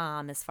and my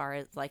mom, as far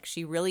as like,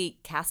 she really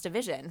cast a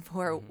vision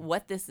for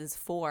what this is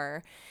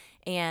for.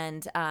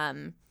 And,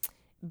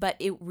 but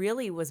it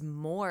really was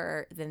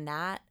more than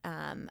that,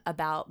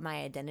 about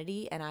my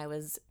identity. And I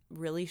was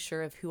really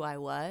sure of who I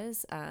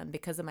was,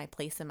 because of my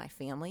place in my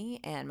family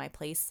and my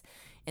place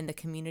in the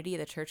community,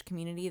 the church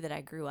community that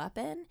I grew up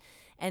in.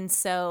 And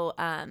so,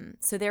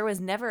 there was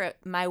never,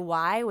 my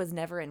why was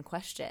never in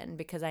question,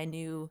 because I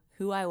knew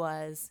who I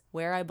was,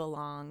 where I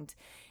belonged.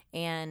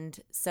 And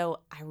so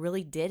I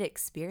really did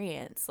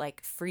experience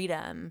like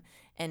freedom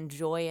and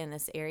joy in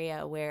this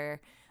area where,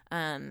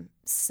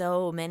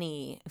 so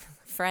many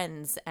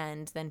friends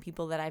and then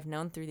people that I've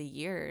known through the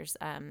years,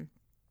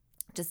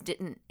 just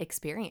didn't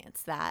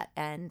experience that.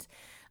 And,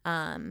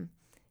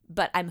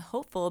 but I'm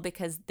hopeful,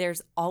 because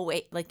there's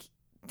always like,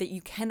 that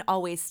you can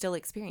always still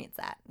experience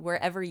that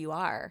wherever you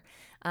are,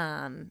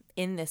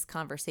 in this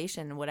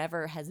conversation,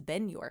 whatever has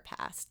been your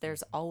past,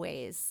 there's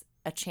always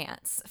a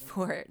chance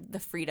for the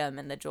freedom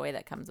and the joy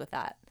that comes with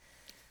that.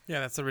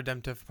 Yeah, that's the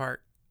redemptive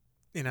part,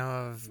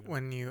 of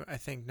when I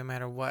think no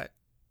matter what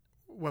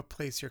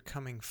place you're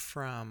coming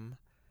from,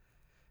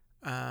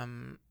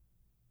 the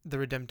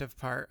redemptive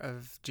part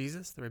of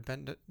Jesus, the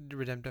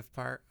redemptive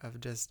part of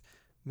just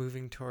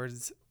moving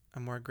towards a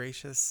more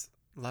gracious,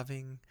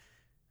 loving,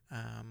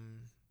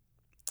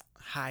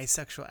 high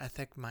sexual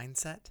ethic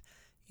mindset,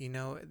 you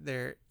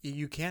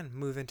can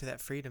move into that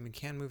freedom, you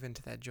can move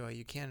into that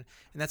joy, and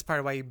that's part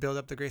of why you build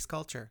up the grace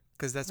culture,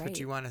 because that's what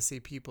you want to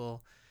see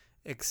people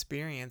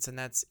experience. And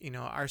that's,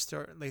 our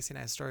story, Lacey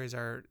and I's stories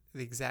are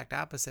the exact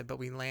opposite, but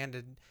we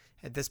landed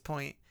at this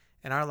point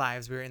in our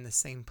lives, we were in the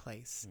same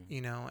place,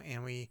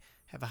 and we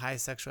have a high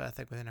sexual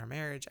ethic within our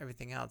marriage,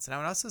 everything else. And I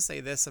would also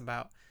say this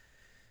about,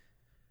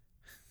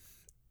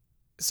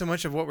 so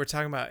much of what we're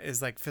talking about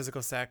is like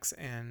physical sex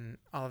and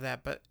all of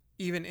that, but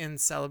even in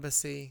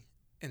celibacy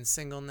and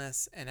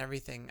singleness and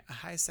everything, a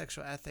high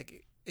sexual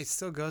ethic, it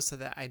still goes to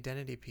that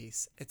identity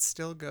piece. It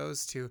still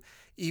goes to,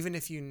 even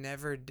if you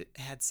never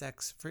had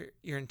sex for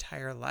your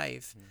entire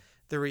life,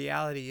 the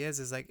reality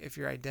is like, if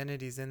your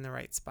identity is in the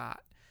right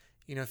spot,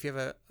 if you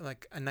have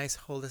a nice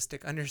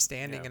holistic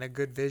understanding and a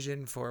good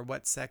vision for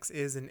what sex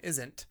is and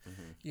isn't,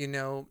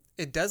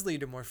 it does lead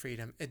to more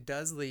freedom. It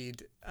does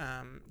lead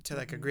to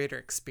like a greater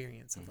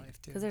experience of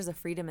life too. Because there's a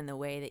freedom in the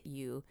way that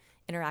you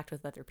interact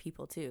with other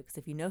people too. Because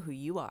if you know who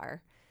you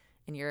are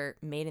and you're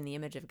made in the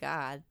image of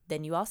God,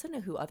 then you also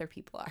know who other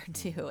people are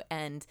too.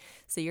 And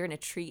so you're going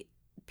to treat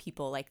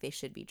people like they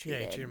should be treated.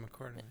 Yeah, you treat them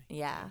accordingly.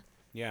 Yeah.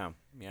 Yeah,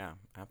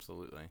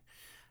 absolutely.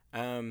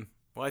 Well,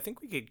 I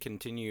think we could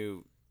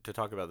continue to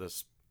talk about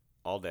this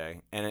all day,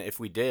 and if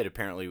we did,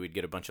 apparently we'd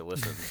get a bunch of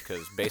listens,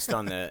 because based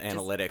on the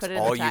analytics,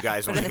 all you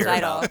guys want to hear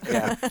about.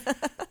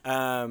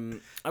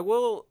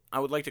 I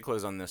would like to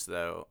close on this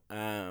though.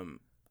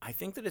 I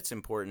think that it's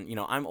important.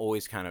 I'm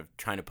always kind of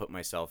trying to put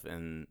myself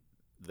in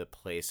the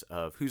place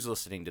of who's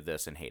listening to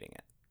this and hating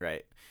it,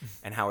 right?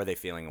 And how are they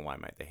feeling, and why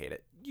might they hate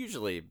it?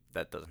 Usually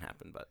that doesn't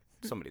happen, but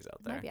somebody's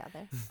out there. Might be out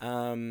there.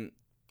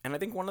 And I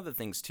think one of the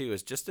things, too,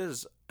 is just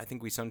as I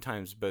think we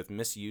sometimes both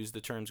misuse the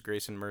terms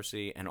grace and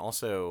mercy, and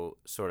also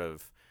sort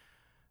of,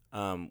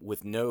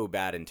 with no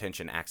bad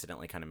intention,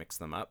 accidentally kind of mix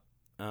them up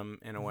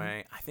in a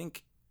way. I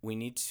think we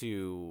need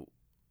to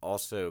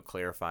also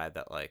clarify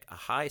that, like, a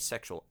high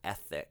sexual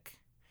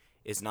ethic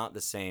is not the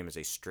same as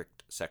a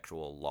strict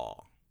sexual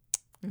law.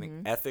 I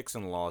think ethics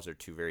and laws are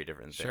two very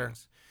different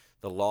things.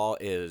 The law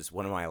is,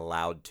 what am I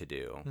allowed to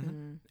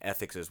do?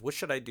 Ethics is, what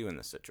should I do in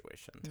this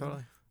situation?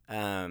 Totally.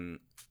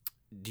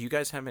 Do you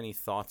guys have any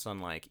thoughts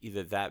on like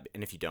either that,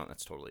 and if you don't,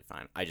 that's totally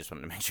fine. I just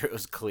wanted to make sure it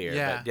was clear.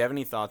 Yeah. But do you have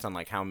any thoughts on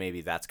like how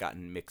maybe that's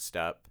gotten mixed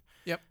up?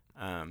 Yep.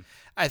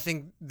 I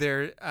think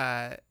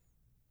there,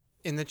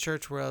 in the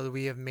church world,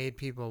 we have made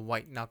people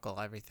white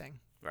knuckle everything.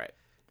 Right.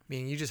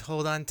 Meaning you just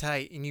hold on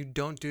tight and you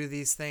don't do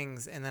these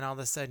things, and then all of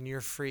a sudden you're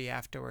free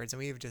afterwards. And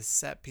we've just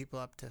set people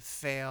up to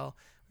fail.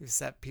 We've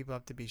set people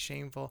up to be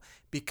shameful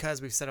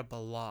because we've set up a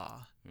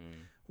law.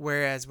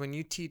 Whereas when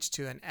you teach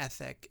to an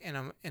ethic in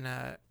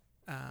a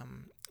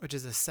which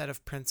is a set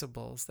of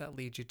principles that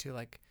lead you to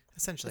like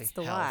essentially it's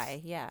the health.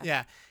 why, yeah.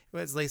 Yeah,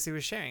 as Lacey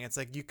was sharing, it's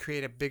like you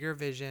create a bigger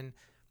vision,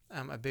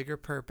 a bigger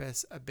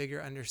purpose, a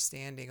bigger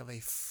understanding of a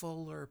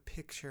fuller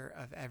picture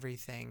of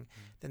everything.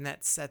 Then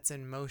that sets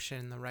in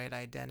motion the right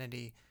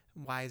identity,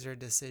 wiser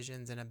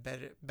decisions, and a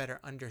better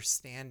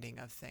understanding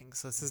of things.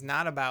 So this is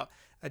not about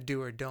a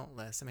do or don't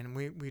list. I mean,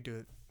 we do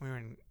it. We were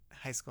in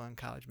high school and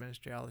college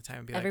ministry all the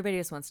time. Everybody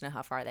just wants to know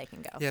how far they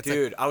can go. Yeah,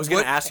 dude, I was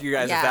going to ask you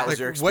guys if that was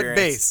your experience. What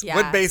base? Yeah.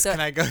 What base so can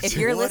I go to? If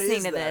you're What listening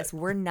is to that? this,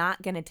 we're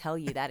not going to tell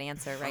you that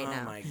answer right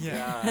now. Oh my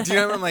God. Do you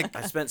know what I'm like?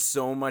 I spent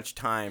so much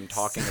time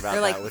talking about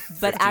They're that like, with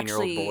but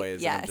 15-year-old actually,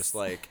 boys. yes. And I'm just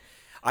like,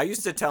 I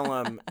used to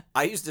tell him,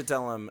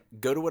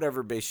 go to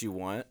whatever base you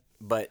want,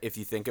 but if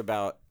you think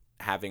about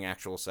having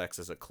actual sex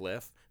as a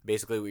cliff,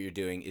 basically what you're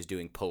doing is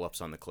doing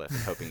pull-ups on the cliff and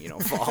hoping you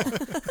don't fall.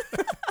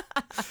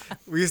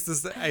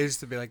 I used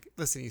to be like,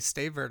 listen, you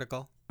stay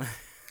vertical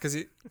because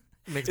it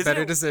makes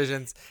better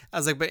decisions. I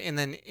was like, and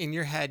then in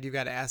your head, you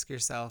got to ask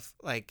yourself,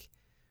 like,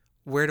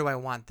 where do I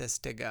want this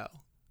to go?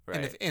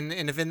 Right. And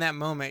if in that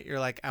moment you're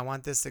like, I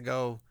want this to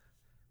go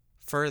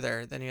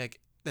further, then you're like,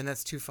 then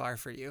that's too far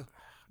for you.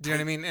 Do you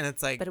know what I mean? And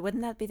it's like, But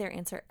wouldn't that be their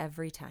answer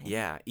every time?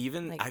 Yeah,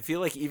 even Like- I feel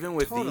like even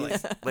with Totally.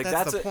 these, like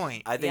That's the a-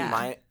 point. I think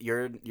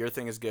Yeah. your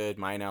thing is good,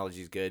 my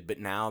analogy is good, but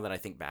now that I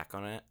think back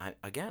on it,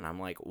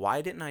 I'm like,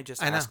 why didn't I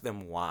just I know. ask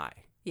them why?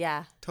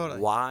 Yeah. totally.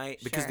 Why?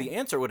 Because Sure. the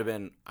answer would have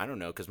been, I don't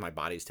know, because my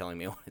body's telling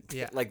me what to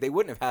Yeah. Like they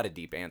wouldn't have had a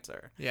deep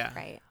answer. Yeah.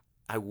 Right.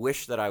 I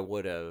wish that I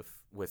would have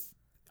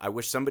I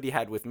wish somebody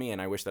had with me,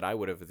 and I wish that I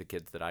would have with the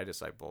kids that I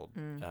discipled.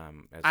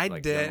 As, I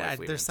like, did. young life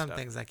leaders There's and some stuff.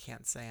 things I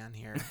can't say on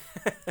here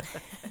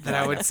that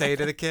I would say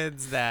to the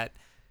kids that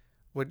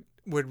would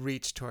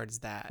reach towards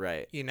that.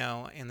 Right. You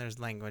know, and there's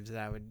language that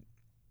I would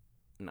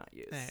Not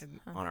use eh,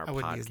 on our I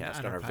wouldn't use podcast,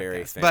 on on our our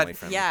very podcast. family But-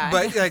 friendly.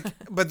 Yeah.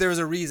 but there was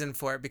a reason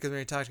for it because when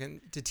you're talking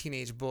to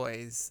teenage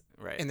boys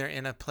Right. and they're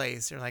in a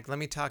place, you're like, let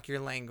me talk your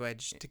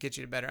language to get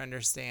you to better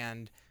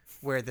understand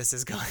where this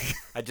is going.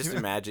 I just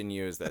imagine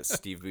you as that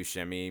Steve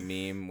Buscemi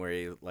meme where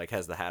he like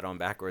has the hat on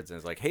backwards and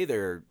is like, "Hey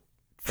there,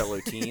 fellow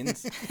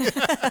teens." Oh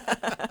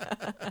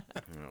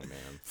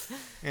man.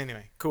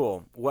 Anyway,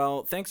 Cool.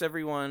 Well, thanks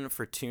everyone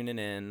for tuning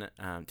in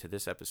to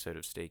this episode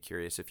of Stay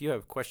Curious. If you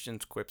have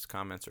questions, quips,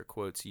 comments, or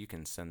quotes, you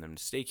can send them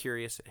to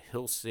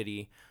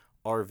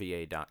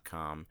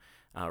staycurious@hillcityrva.com.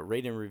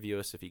 Rate and review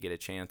us if you get a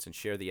chance, and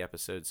share the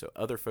episode so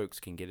other folks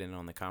can get in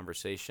on the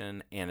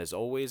conversation. And as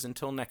always,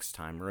 until next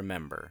time,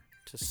 remember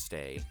to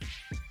stay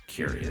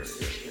curious.